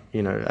make,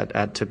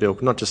 at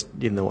Tahbilk, not just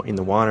in the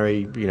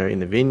winery, in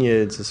the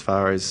vineyards, as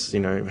far as,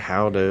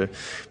 how to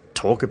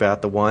talk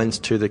about the wines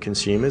to the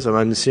consumers?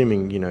 I'm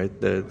assuming,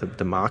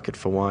 the market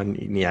for wine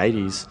in the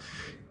 80s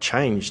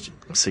changed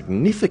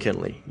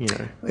significantly,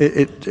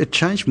 It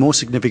changed more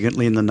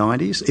significantly in the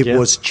 90s. It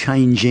was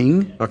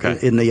changing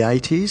in the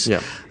 80s.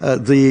 Yeah.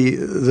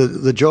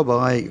 The job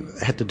I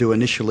had to do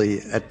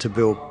initially at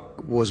Tahbilk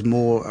was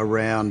more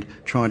around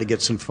trying to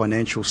get some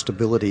financial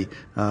stability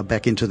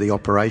back into the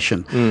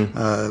operation.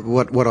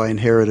 What I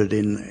inherited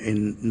in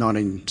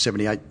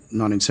 1978,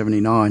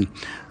 1979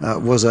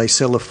 was a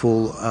cellar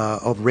full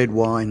of red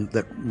wine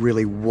that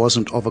really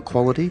wasn't of a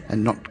quality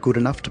and not good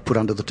enough to put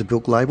under the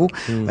Tahbilk label.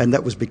 And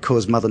that was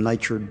because Mother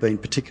Nature had been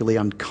particularly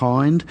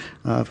unkind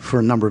for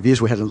a number of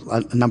years. We had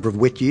a number of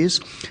wet years,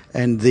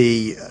 and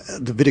the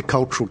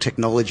viticultural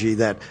technology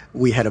that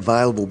we had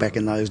available back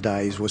in those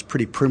days was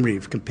pretty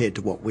primitive compared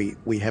to what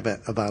we have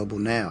available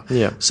now.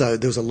 Yeah. So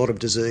there was a lot of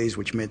disease,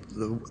 which meant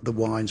the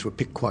wines were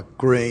picked quite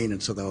green,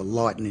 and so they were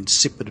light and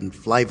insipid and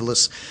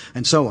flavourless,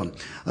 and so on.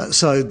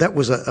 So that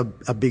was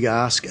a big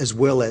ask, as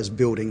well as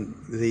building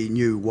the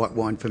new white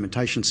wine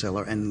fermentation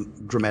cellar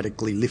and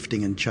dramatically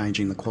lifting and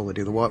changing the quality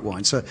of the white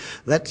wine. So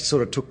that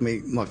sort of took me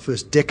my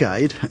first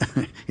decade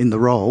in the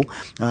role,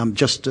 by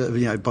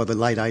the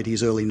late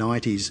 80s, early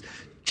 90s,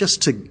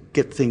 just to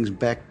get things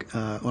back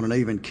on an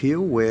even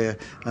keel where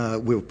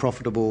we were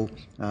profitable.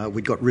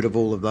 We'd got rid of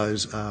all of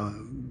those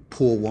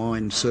poor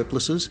wine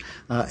surpluses,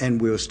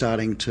 and we were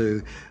starting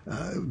to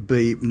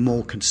be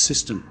more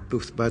consistent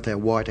with both our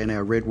white and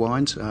our red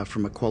wines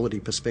from a quality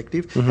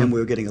perspective, and we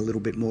were getting a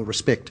little bit more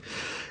respect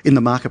in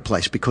the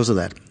marketplace because of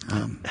that.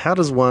 How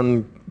does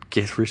one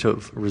get rid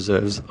of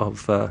reserves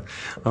of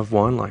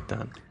wine like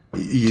that?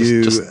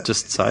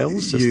 Just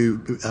sales?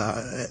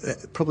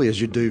 Probably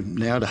as you do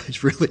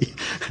nowadays, really.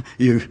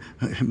 You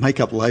make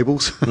up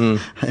labels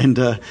and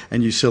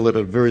you sell it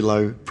at a very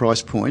low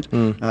price point.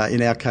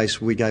 In our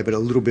case, we gave it a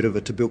little bit of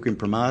a Tahbilk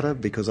imprimatur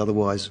because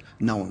otherwise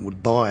no one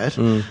would buy it.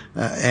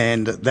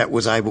 And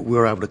we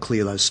were able to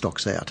clear those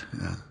stocks out.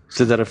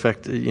 Did that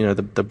affect,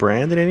 the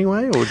brand in any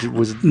way, or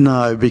was it?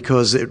 No,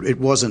 because it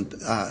wasn't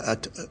a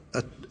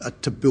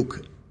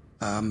Tahbilk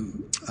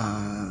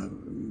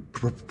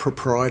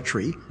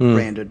proprietary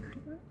branded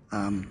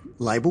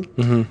label.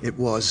 It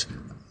was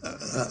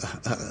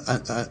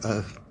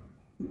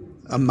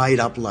a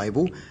made-up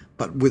label,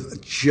 but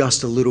with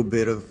just a little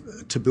bit of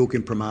Tahbilk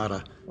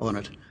imprimatur on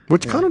it.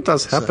 Which kind of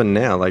does happen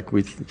now, like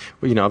with,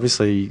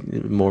 obviously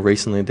more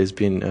recently there's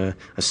been a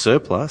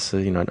surplus,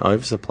 an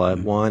oversupply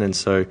of wine, and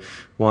so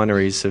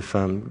wineries have,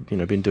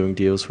 been doing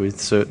deals with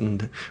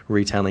certain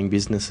retailing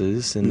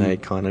businesses, and they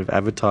kind of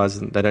advertise,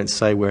 and they don't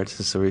say where it's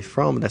necessarily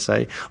from. They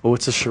say,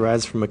 it's a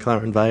Shiraz from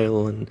McLaren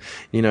Vale, and,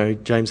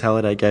 James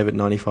Halliday gave it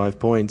 95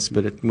 points,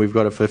 but we've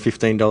got it for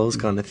 $15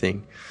 kind of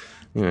thing.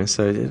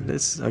 So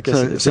it's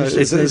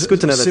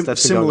good to know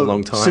that's been going a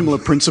long time. Similar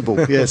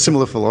principle,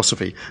 similar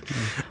philosophy.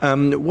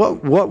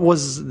 What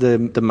was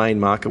the main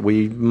market? Were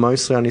you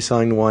mostly only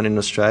selling wine in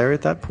Australia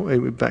at that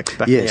point, back in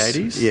the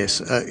 80s? Yes.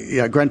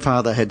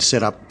 Grandfather had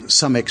set up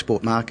some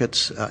export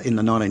markets in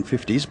the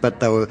 1950s, but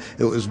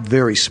it was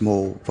very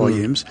small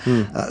volumes.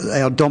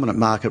 Our dominant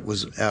market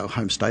was our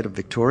home state of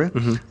Victoria.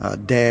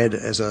 Dad,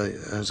 as I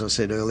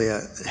said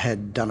earlier,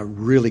 had done a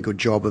really good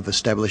job of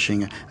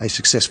establishing a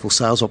successful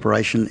sales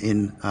operation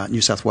in New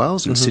South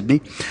Wales and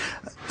Sydney.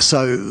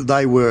 So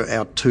they were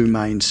our two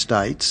main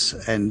states,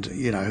 and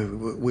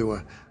we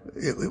were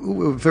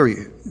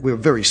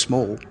very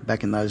small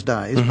back in those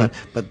days,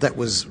 but that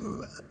was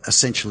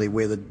essentially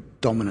where the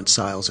dominant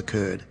sales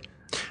occurred.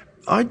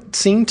 I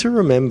seem to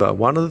remember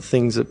one of the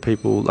things that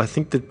I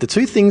think that the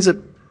two things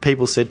that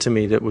people said to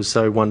me that was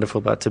so wonderful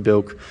about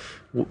Tahbilk,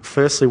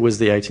 firstly was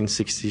the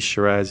 1860s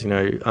Shiraz,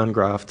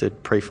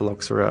 ungrafted,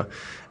 pre-phylloxera.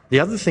 The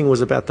other thing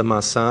was about the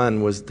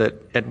Marsanne was that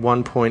at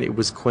one point it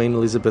was Queen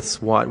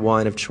Elizabeth's white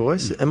wine of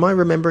choice. Am I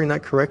remembering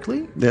that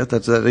correctly? Yeah,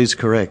 that is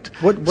correct.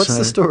 What's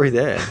the story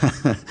there?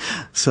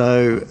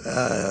 So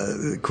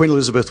Queen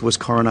Elizabeth was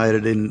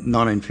coronated in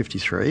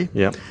 1953.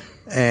 Yeah.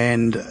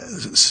 And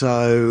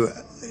so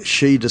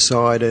she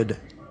decided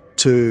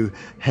to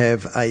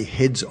have a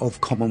Heads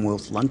of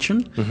Commonwealth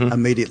luncheon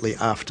immediately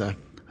after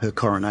her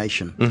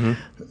coronation.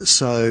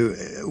 So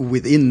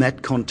within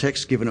that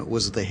context, given it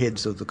was the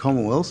heads of the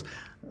Commonwealth,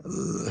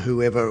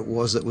 whoever it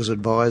was that was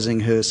advising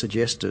her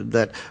suggested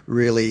that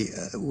really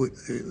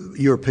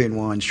European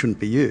wines shouldn't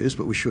be used,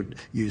 but we should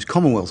use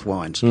Commonwealth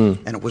wines.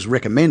 And it was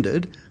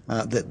recommended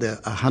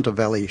that a Hunter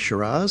Valley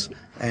Shiraz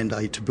and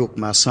a Tahbilk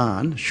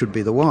Marsanne should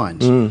be the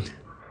wines.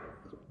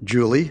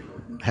 Duly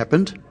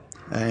happened,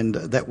 and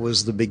that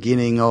was the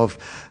beginning of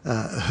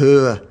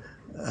her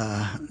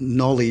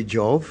knowledge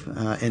of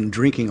and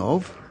drinking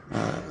of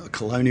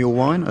colonial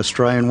wine,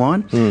 Australian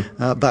wine.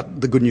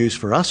 But the good news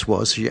for us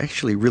was she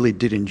actually really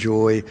did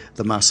enjoy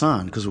the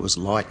Marsanne because it was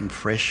light and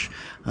fresh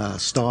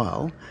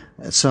style.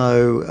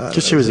 So,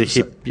 just she was a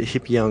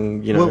hip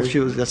young, Well,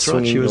 that's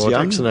right. She was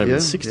young, over the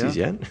 60s,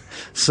 yeah.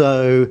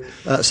 So,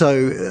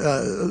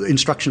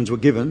 instructions were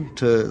given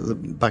to the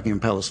Buckingham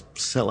Palace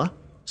cellar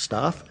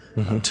staff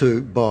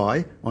to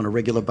buy on a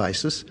regular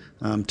basis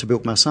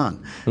Tahbilk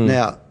Marsanne.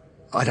 Now,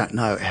 I don't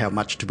know how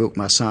much Tahbilk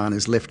Marsanne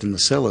is left in the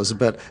cellars,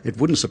 but it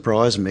wouldn't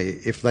surprise me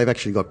if they've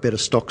actually got better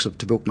stocks of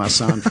Tahbilk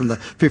Marsanne from the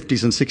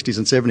 50s and 60s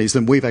and 70s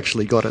than we've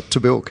actually got at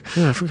Tahbilk.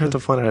 Yeah, if we have to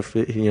find out if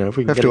we can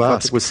get in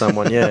contact with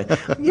someone, yeah.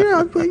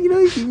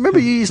 Remember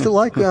you used to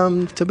like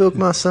Tahbilk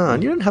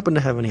Marsanne. You don't happen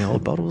to have any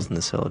old bottles in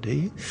the cellar, do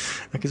you?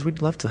 Because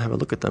we'd love to have a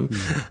look at them.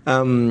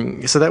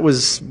 So that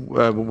was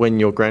when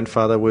your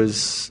grandfather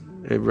was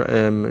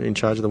in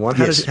charge of the wine.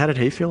 How did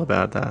he feel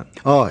about that?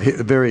 Oh,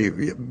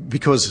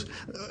 because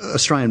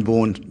Australian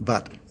born,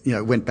 but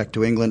went back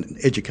to England,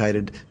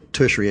 educated,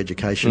 tertiary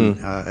education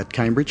at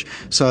Cambridge.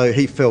 So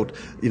he felt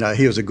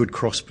he was a good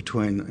cross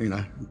between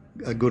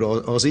a good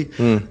Aussie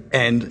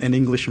and an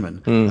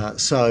Englishman.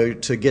 So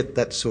to get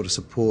that sort of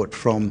support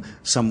from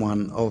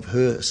someone of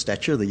her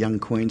stature, the young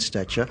Queen's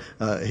stature,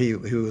 he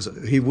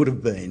would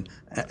have been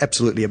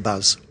absolutely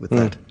abuzz with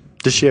that.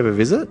 Does she ever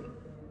visit?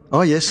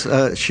 Oh, yes,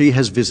 she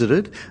has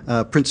visited.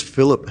 Prince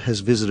Philip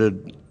has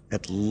visited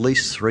at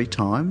least 3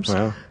 times.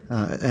 Wow.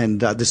 And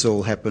this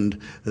all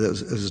happened, there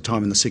was a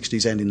time in the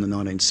 60s and in the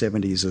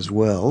 1970s as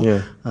well.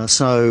 Yeah.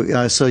 So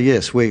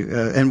yes, we've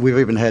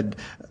even had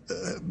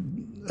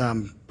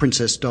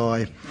Princess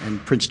Di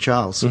and Prince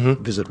Charles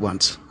visit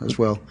once as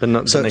well. But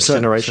not the next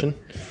generation?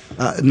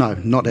 No,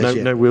 not as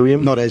yet. No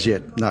William? Not as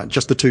yet, no,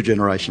 just the 2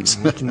 generations.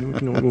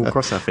 We'll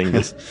cross our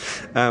fingers.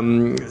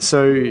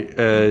 So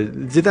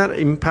did that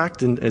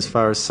impact as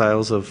far as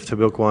sales of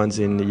Tahbilk wines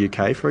in the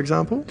UK, for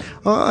example?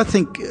 I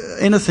think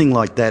anything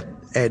like that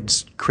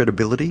adds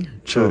credibility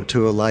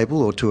to a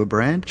label or to a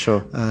brand.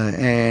 Sure.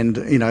 And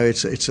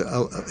it's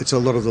a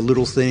lot of the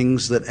little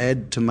things that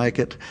add to make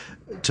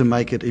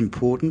it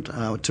important,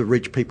 to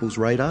reach people's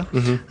radar.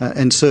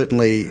 And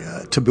certainly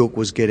Tahbilk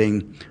was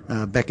getting,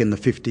 back in the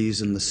 50s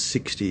and the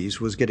 60s,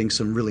 was getting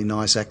some really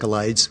nice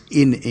accolades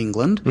in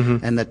England,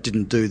 and that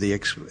didn't do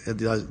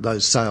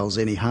those sales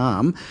any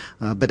harm.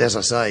 But as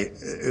I say,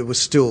 it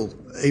was still,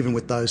 even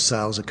with those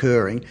sales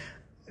occurring,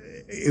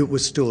 it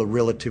was still a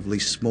relatively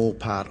small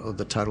part of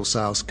the total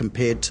sales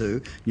compared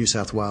to New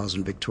South Wales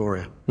and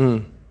Victoria.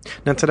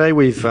 Now today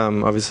we've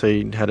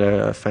obviously had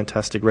a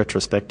fantastic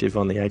retrospective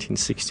on the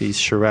 1860s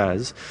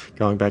Shiraz,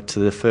 going back to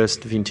the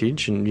first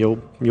vintage and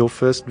your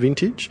first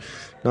vintage,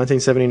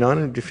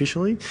 1979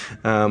 officially,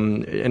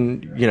 and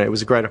it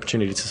was a great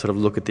opportunity to sort of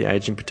look at the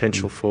aging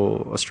potential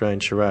for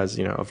Australian Shiraz,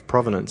 of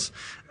provenance,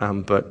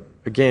 but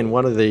again,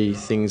 one of the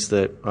things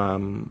that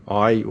one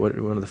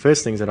of the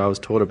first things that I was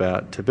taught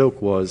about Tahbilk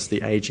was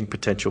the aging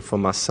potential for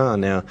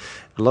Marsanne. Now,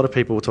 a lot of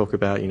people will talk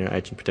about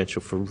aging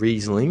potential for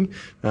Riesling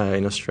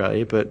in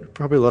Australia, but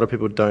probably a lot of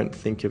people don't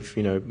think of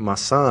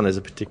Marsanne as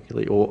a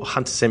particularly, or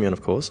Hunter Semillon,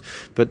 of course.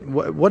 But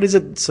what is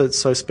it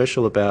so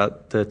special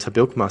about the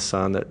Tahbilk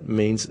Marsanne that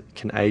means it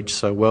can age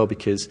so well?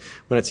 Because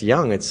when it's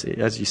young, it's,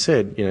 as you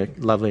said,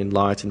 lovely and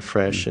light and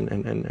fresh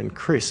and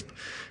crisp.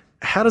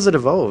 How does it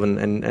evolve,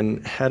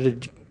 and how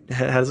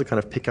does it kind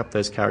of pick up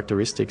those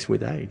characteristics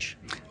with age?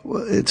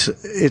 Well,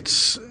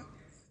 it's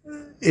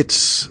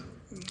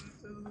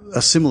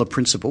a similar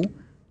principle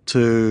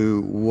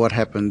to what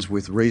happens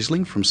with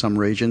Riesling from some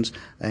regions,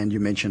 and you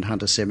mentioned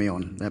Hunter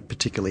Semillon,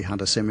 particularly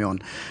Hunter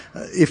Semillon.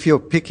 If you're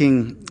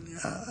picking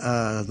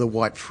the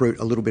white fruit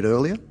a little bit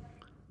earlier,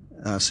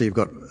 so you've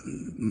got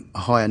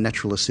higher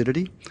natural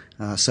acidity,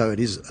 so it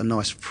is a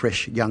nice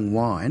fresh young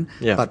wine,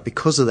 but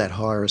because of that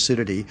higher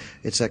acidity,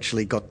 it's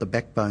actually got the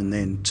backbone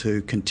then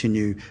to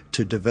continue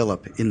to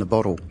develop in the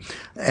bottle.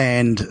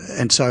 And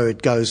so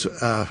it goes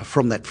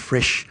from that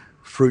fresh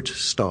fruit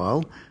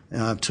style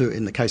to,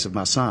 in the case of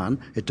Marsanne,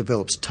 it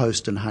develops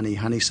toast and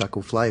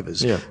honeysuckle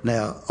flavours.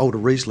 Now, older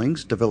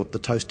Rieslings develop the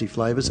toasty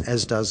flavours,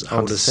 as does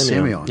older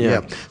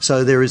Semillon.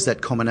 So there is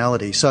that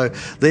commonality. So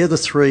they're the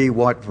 3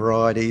 white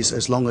varieties,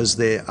 as long as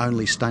they're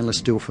only stainless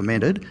steel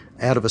fermented,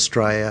 out of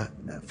Australia,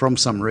 from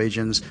some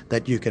regions,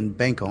 that you can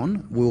bank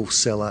on, will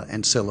cellar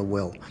and cellar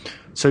well.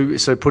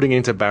 So putting it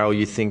into barrel,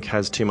 you think,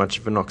 has too much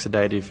of an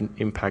oxidative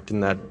impact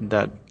in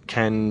that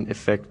can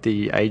affect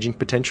the aging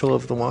potential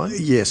of the wine?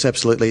 Yes,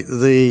 absolutely.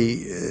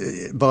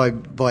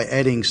 By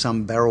adding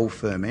some barrel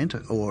ferment,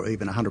 or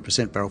even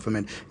 100% barrel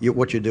ferment,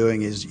 what you're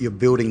doing is you're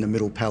building the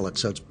middle palate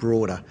so it's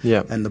broader.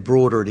 And the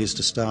broader it is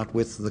to start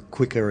with, the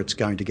quicker it's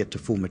going to get to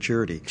full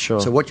maturity.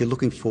 So what you're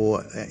looking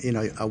for in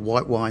a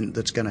white wine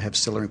that's going to have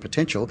cellaring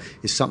potential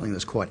is something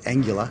that's quite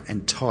angular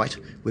and tight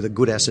with a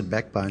good acid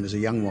backbone as a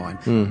young wine.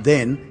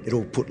 Then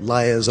it'll put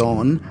layers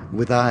on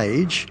with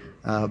age,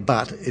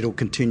 but it'll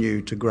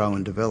continue to grow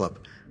and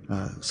develop.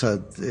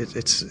 So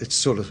it's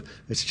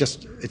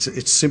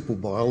simple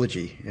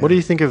biology. What do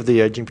you think of the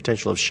aging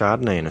potential of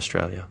Chardonnay in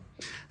Australia?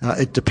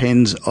 It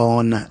depends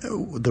on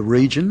the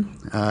region,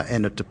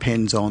 and it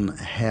depends on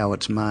how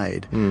it's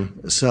made.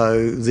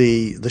 So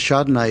the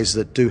Chardonnays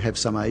that do have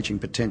some aging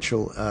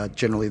potential are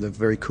generally the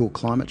very cool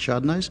climate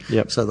Chardonnays.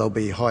 Yep. So they'll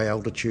be high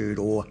altitude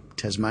or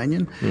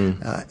Tasmanian.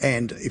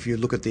 And if you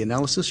look at the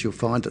analysis, you'll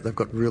find that they've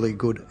got really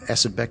good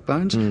acid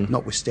backbones,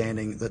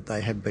 notwithstanding that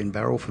they have been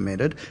barrel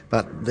fermented,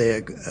 but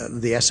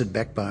the acid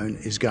backbone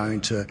is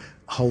going to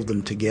hold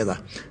them together.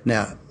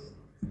 Now,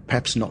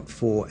 perhaps not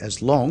for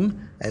as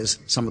long as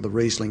some of the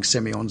Riesling,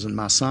 Semillons and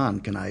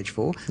Marsanne can age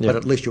for, but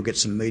at least you'll get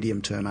some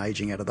medium-term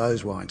aging out of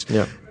those wines.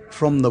 Yep.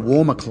 From the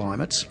warmer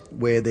climates,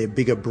 where they're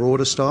bigger,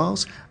 broader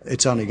styles,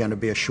 it's only going to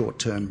be a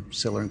short-term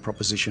cellaring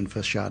proposition for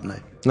Chardonnay.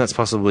 And that's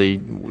possibly,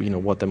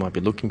 what they might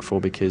be looking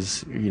for,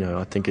 because,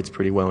 I think it's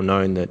pretty well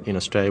known that in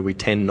Australia we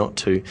tend not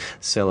to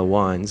cellar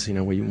wines.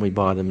 We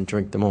buy them and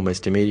drink them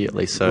almost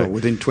immediately. So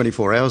within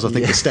 24 hours, I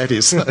think the stat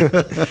is.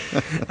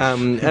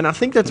 And I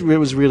think that it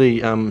was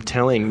really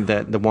telling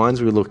that the wines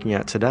we were looking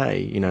at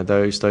today,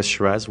 those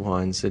Shiraz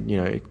wines, that,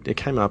 it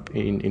came up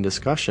in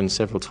discussion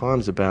several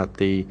times about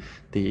the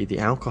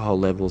alcohol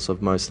levels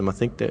of most of them. I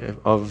think that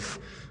of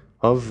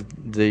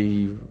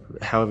the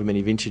however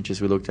many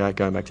vintages we looked at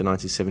going back to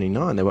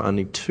 1979, there were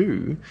only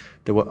 2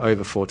 that were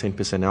over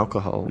 14%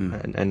 alcohol.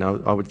 And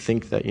I would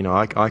think that,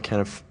 I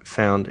kind of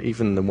found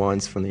even the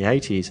wines from the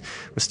 80s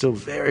were still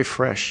very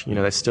fresh.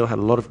 They still had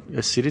a lot of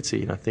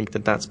acidity. And I think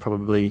that that's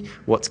probably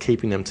what's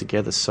keeping them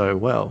together so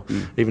well,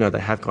 even though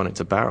they have gone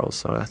into barrels.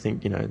 So I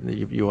think,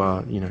 you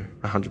are,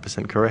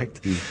 100%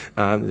 correct.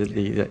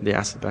 The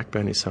acid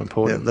backbone is so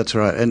important. Yeah, that's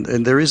right.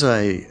 And there is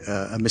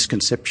a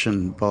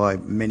misconception by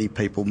many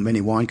people, many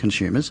wine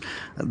consumers,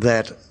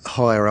 that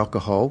higher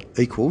alcohol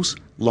equals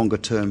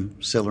longer-term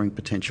cellaring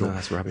potential. No,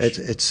 that's rubbish.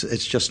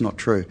 It's just not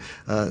true.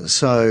 The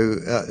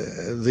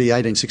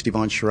 1860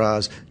 vine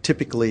Shiraz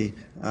typically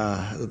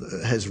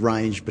has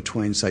ranged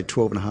between, say,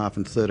 12.5%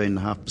 and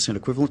 13.5%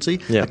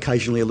 equivalency. Yeah.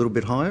 Occasionally a little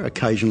bit higher,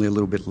 occasionally a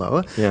little bit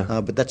lower. Yeah.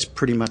 But that's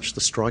pretty much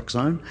the strike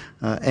zone.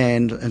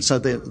 And so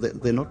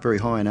they're not very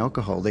high in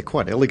alcohol. They're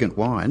quite elegant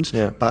wines,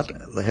 but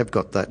they have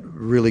got that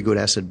really good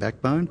acid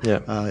backbone.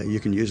 Yeah. You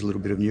can use a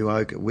little bit of new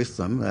oak with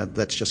them.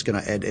 That's just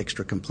going to add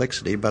extra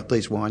complexity. But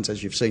these wines,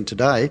 as you've seen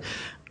today,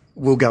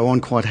 will go on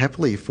quite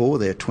happily for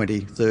their 20,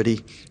 30,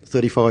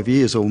 35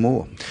 years or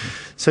more.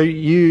 So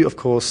you, of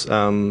course,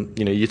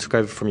 you took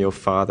over from your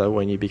father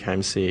when you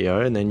became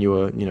CEO, and then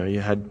you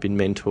had been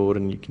mentored,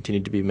 and you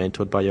continued to be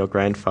mentored by your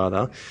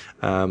grandfather.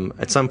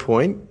 At some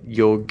point,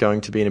 you're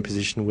going to be in a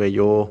position where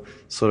you're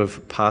sort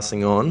of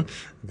passing on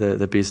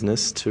the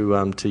business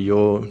to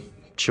your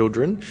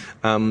children.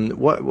 How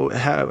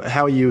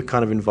are you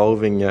kind of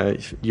involving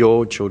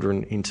your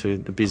children into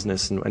the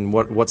business, and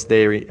what's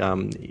their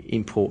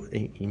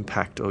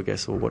impact, I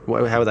guess,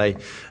 or how are they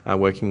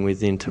working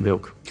within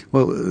Tahbilk?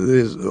 Well,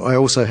 I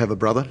also have a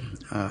brother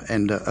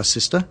and a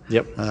sister.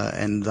 Yep.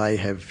 And they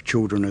have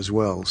children as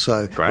well.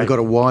 So Great. I've got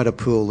a wider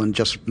pool than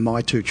just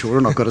my 2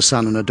 children. I've got a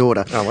son and a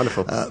daughter. Oh,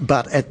 wonderful.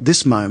 But at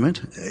this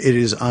moment, it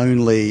is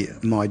only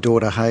my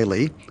daughter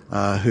Hayley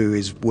who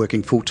is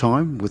working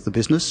full-time with the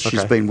business. Okay.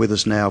 She's been with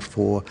us now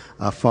for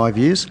 5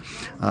 years.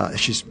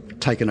 She's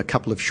taken a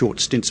couple of short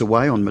stints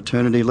away on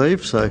maternity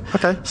leave. So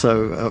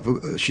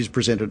she's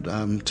presented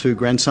 2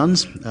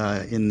 grandsons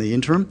in the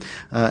interim.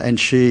 And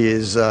she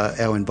is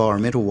our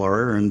environmental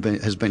warrior and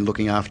has been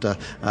looking after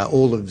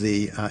all of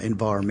the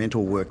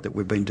environmental work that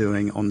we've been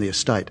doing on the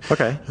estate.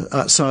 Okay.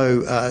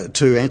 So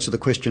to answer the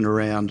question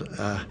around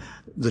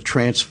the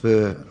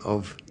transfer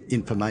of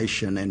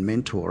information and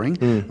mentoring,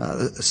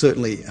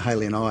 certainly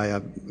Hayley and I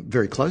are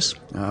very close.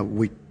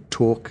 We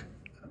talk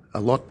a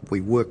lot,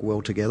 we work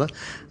well together,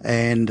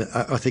 and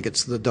I think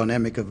it's the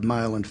dynamic of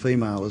male and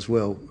female as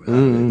well. It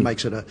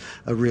makes it a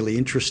really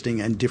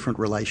interesting and different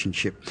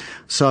relationship.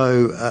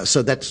 So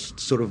that's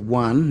sort of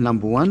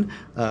number one.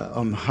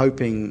 I'm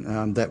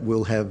hoping that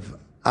we'll have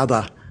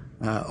other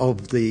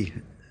of the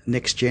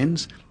next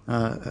gens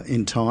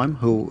in time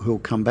who'll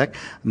come back.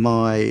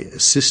 My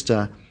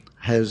sister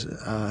has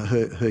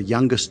her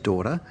youngest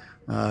daughter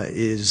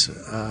is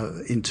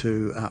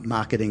into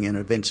marketing and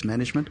events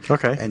management.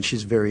 Okay. And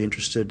she's very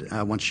interested,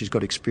 once she's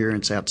got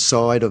experience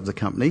outside of the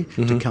company,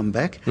 to come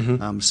back.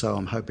 So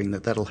I'm hoping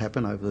that that'll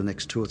happen over the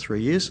next 2 or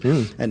 3 years.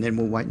 And then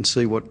we'll wait and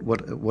see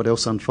what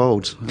else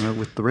unfolds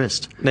with the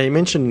rest. Now, you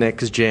mentioned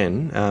Next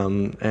Gen,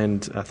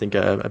 and I think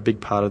a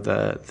big part of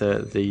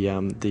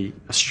the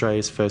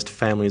Australia's First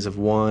Families of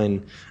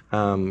Wine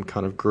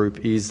kind of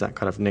group is that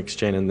kind of Next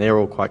Gen, and they're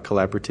all quite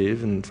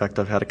collaborative. In fact,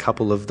 I've had a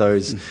couple of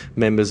those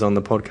members on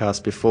the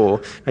podcast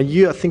before. And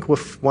you, I think, were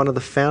one of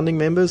the founding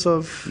members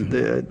of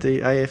the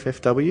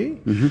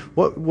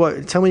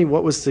AFFW. Tell me,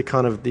 what was the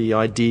kind of the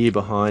idea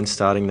behind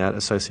starting that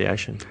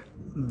association?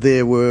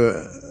 There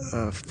were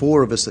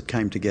 4 of us that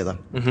came together.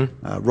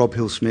 Rob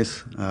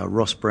Hill-Smith,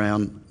 Ross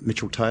Brown,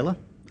 Mitchell Taylor,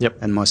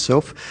 and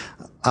myself,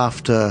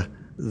 after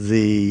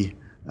the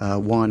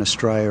Wine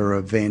Australia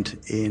event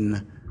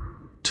in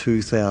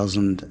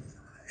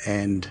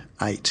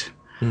 2008.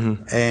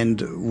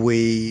 And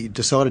we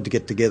decided to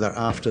get together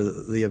after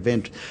the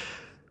event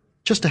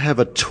just to have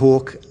a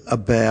talk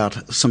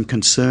about some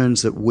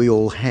concerns that we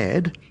all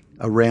had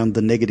around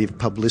the negative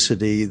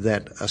publicity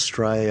that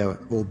Australia,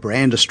 or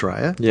brand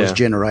Australia, was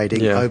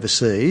generating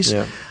overseas,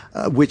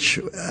 which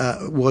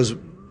was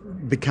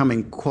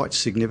becoming quite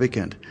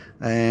significant.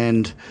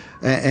 And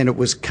it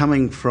was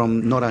coming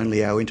from not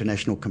only our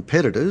international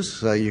competitors,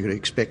 so you could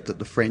expect that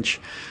the French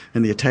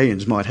and the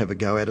Italians might have a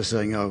go at us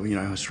saying, oh, you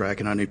know, Australia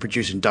can only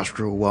produce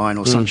industrial wine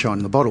or sunshine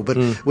in the bottle, but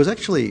it was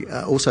actually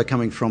also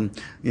coming from,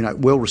 you know,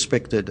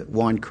 well-respected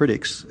wine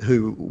critics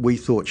who we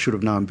thought should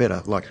have known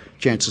better, like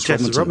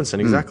Jancis Robinson.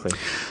 Exactly.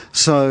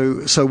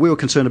 So we were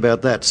concerned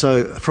about that.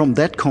 So from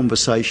that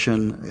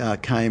conversation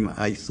came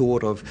a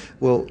thought of,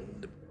 well,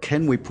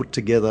 can we put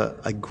together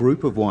a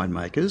group of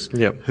winemakers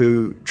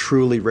who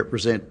truly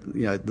represent,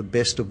 you know, the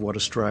best of what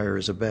Australia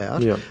is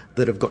about,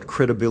 that have got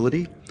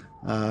credibility,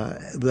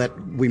 that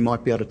we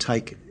might be able to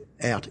take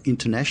out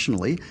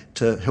internationally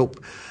to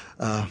help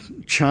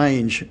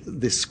change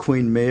this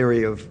Queen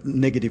Mary of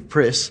negative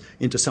press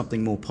into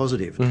something more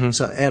positive.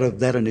 So out of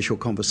that initial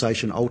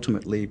conversation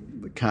ultimately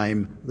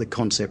came the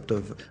concept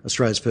of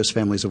Australia's First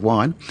Families of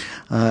Wine.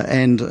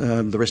 And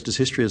the rest is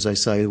history, as they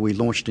say. We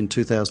launched in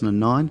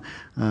 2009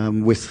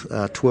 with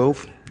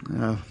 12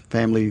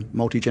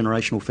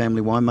 multi-generational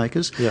family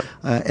winemakers.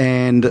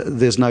 And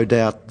there's no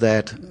doubt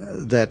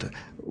that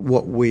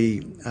what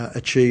we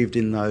achieved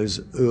in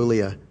those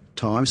earlier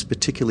times,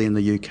 particularly in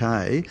the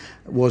UK,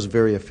 was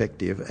very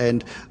effective.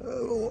 And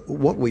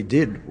what we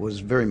did was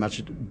very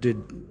much did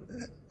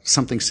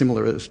something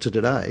similar to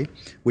today,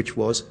 which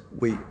was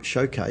we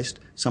showcased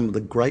some of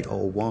the great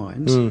old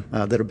wines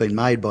that have been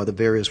made by the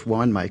various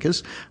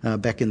winemakers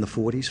back in the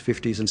 40s,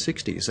 50s and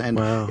 60s.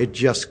 And it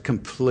just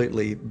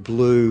completely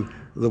blew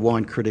the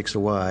wine critics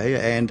away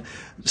and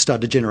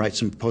started to generate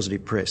some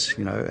positive press,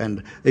 you know.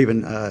 And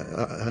even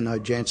I know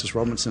Jancis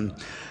Robinson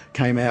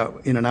came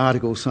out in an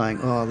article saying,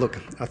 oh, look,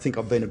 I think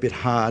I've been a bit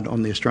hard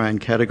on the Australian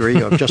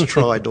category. I've just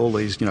tried all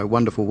these, you know,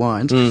 wonderful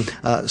wines.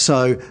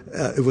 So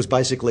it was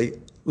basically,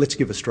 let's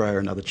give Australia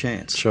another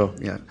chance. Sure.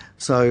 Yeah.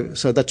 So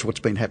that's what's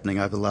been happening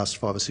over the last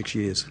 5 or 6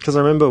 years. Because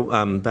I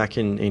remember back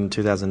in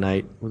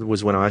 2008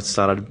 was when I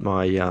started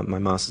my my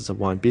Masters of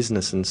Wine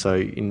business, and so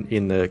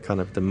in the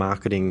kind of the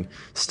marketing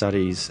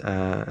studies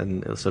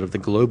and sort of the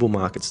global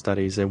market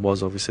studies, there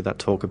was obviously that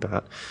talk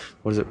about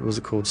was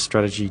it called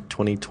Strategy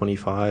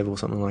 2025 or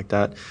something like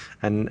that,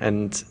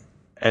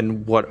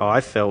 and what I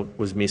felt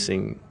was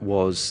missing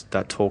was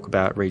that talk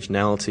about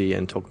regionality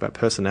and talk about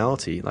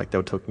personality. Like they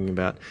were talking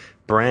about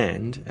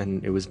brand,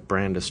 and it was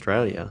brand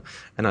Australia.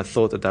 And I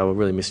thought that they were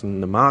really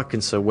missing the mark.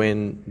 And so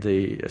when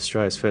the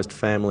Australia's First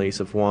Families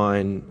of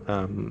Wine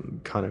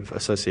kind of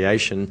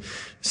association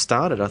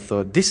started, I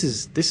thought, this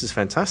is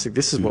fantastic.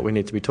 This is what we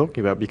need to be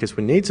talking about, because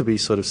we need to be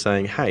sort of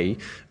saying, hey,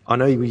 I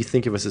know you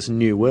think of us as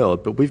new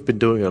world, but we've been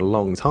doing it a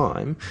long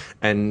time.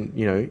 And,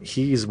 you know,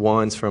 here's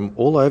wines from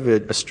all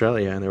over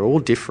Australia, and they're all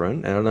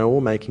different, and they're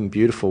all making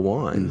beautiful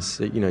wines.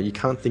 You know, you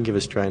can't think of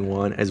Australian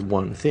wine as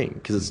one thing,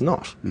 because it's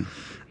not.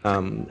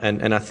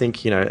 And I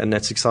think, you know, and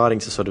that's exciting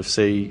to sort of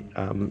see,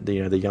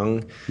 the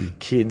young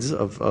kids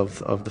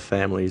of the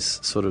families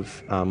sort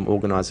of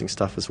organising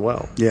stuff as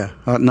well. Yeah,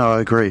 no,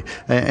 I agree.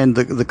 And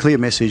the clear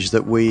message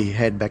that we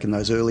had back in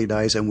those early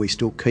days, and we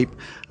still keep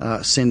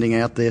sending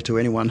out there to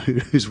anyone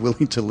who's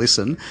willing to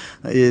listen,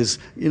 is,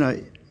 you know,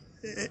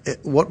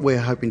 what we're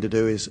hoping to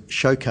do is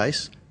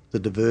showcase the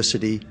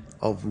diversity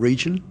of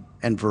region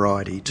and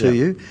variety to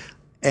you.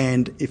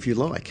 And if you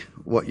like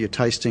what you're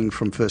tasting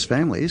from First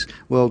Families,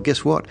 well,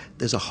 guess what?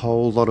 There's a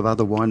whole lot of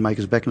other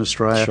winemakers back in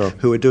Australia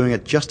who are doing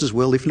it just as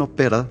well, if not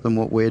better, than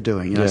what we're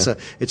doing. You know? So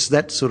it's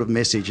that sort of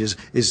message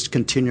is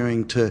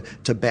continuing to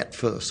bat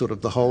for sort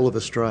of the whole of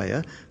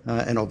Australia,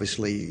 and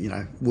obviously, you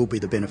know, we'll be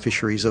the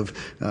beneficiaries of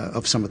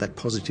some of that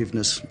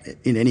positiveness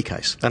in any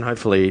case. And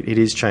hopefully it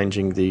is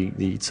changing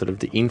the sort of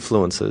the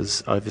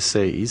influences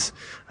overseas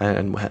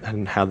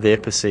and how they're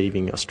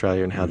perceiving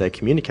Australia and how they're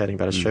communicating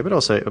about Australia, but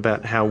also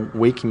about how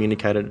we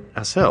communicated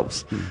ourselves.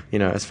 You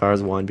know, as far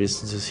as wine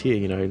businesses here,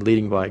 you know,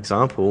 leading by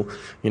example,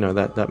 you know,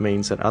 that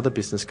means that other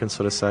business can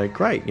sort of say,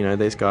 great, you know,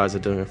 these guys are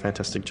doing a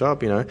fantastic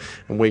job, you know,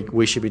 and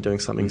we should be doing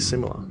something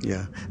similar.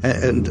 Yeah,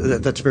 and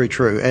that's very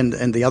true.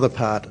 And the other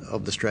part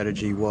of the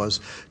strategy was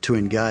to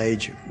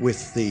engage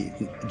with the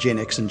Gen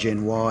X and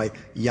Gen Y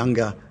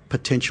younger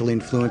potential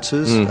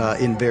influencers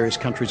in various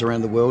countries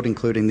around the world,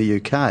 including the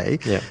UK,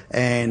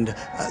 and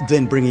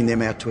then bringing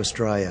them out to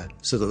Australia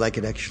so that they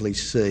could actually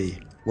see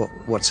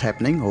what's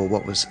happening, or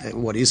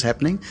what is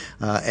happening,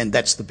 and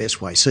that's the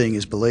best way. Seeing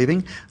is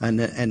believing,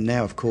 and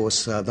now, of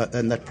course,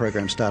 that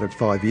program started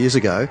 5 years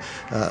ago.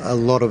 A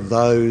lot of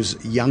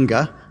those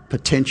younger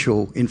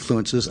potential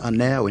influencers are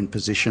now in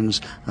positions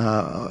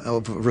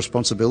of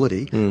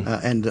responsibility,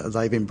 and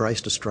they've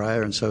embraced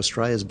Australia, and so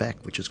Australia's back,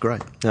 which is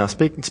great. Now,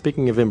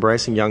 speaking of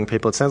embracing young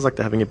people, it sounds like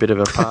they're having a bit of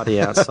a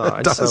party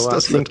outside. I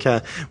think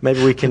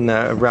maybe we can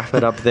wrap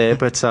it up there.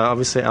 But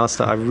obviously,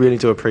 Alister, I really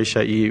do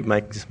appreciate you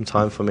making some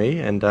time for me,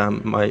 and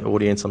my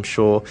audience, I'm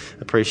sure,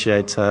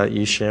 appreciate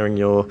you sharing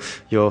your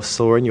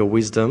story and your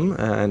wisdom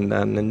and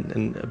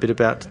a bit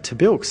about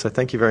Tahbilk. So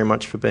thank you very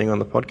much for being on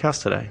the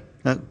podcast today.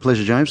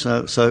 Pleasure, James.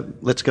 So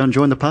let's go and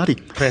join the party.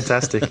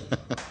 Fantastic.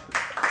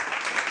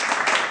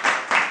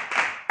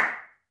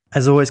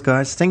 As always,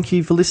 guys, thank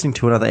you for listening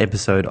to another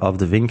episode of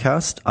the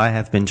Vincast. I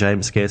have been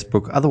James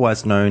Scaresbrook,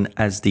 otherwise known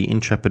as the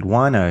Intrepid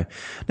Wino.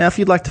 Now, if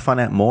you'd like to find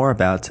out more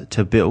about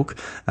Tahbilk,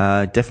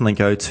 definitely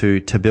go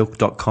to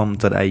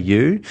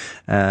tahbilk.com.au,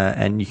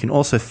 and you can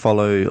also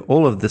follow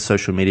all of the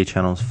social media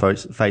channels,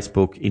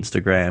 Facebook,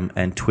 Instagram,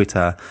 and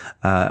Twitter.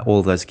 All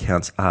of those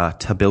accounts are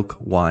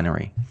Tahbilk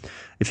Winery.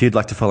 If you'd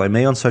like to follow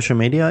me on social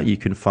media, you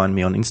can find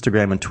me on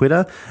Instagram and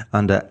Twitter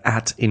under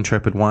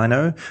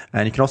 @IntrepidWino,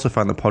 and you can also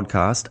find the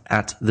podcast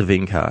 @The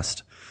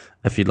Vincast.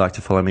 If you'd like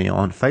to follow me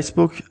on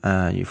Facebook,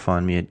 you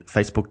find me at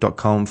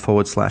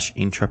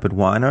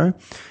facebook.com/IntrepidWino.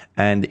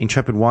 And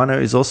Intrepid Wino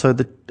is also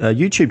the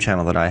YouTube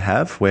channel that I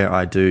have, where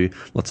I do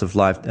lots of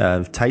live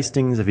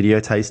tastings, video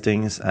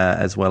tastings,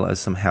 as well as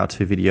some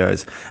how-to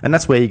videos. And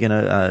that's where you're going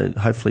to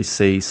hopefully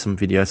see some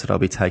videos that I'll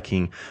be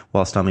taking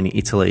whilst I'm in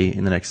Italy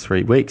in the next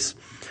 3 weeks.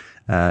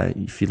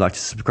 If you'd like to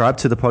subscribe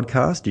to the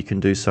podcast, you can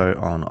do so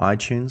on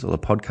iTunes or the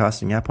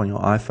podcasting app on your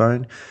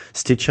iPhone,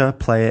 Stitcher,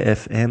 Player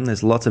FM.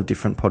 There's lots of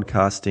different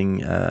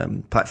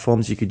podcasting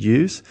platforms you could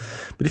use.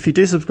 But if you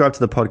do subscribe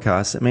to the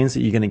podcast, it means that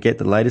you're going to get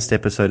the latest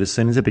episode as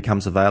soon as it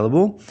becomes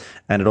available.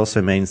 And it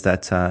also means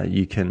that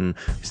you can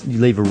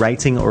leave a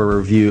rating or a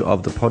review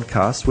of the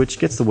podcast, which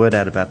gets the word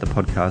out about the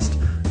podcast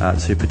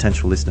to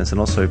potential listeners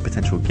and also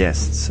potential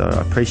guests. So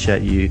I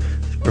appreciate you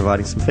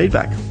providing some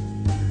feedback.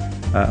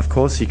 Of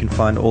course, you can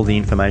find all the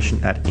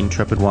information at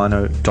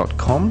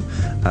intrepidwino.com.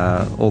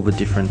 All the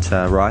different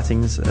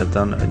writings I've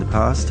done in the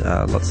past,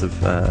 lots of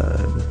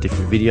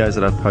different videos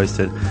that I've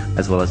posted,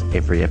 as well as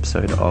every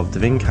episode of the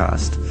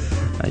Vincast.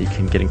 You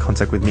can get in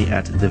contact with me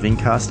at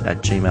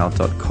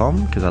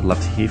thevincast@gmail.com, because I'd love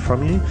to hear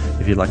from you.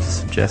 If you'd like to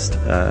suggest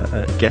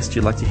a guest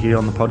you'd like to hear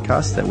on the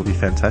podcast, that would be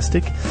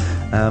fantastic.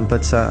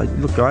 But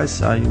look,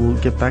 guys, I will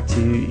get back to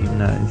you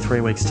in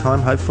 3 weeks' time,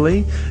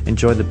 hopefully.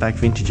 Enjoy the back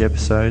vintage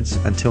episodes.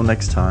 Until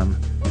next time,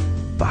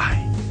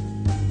 bye.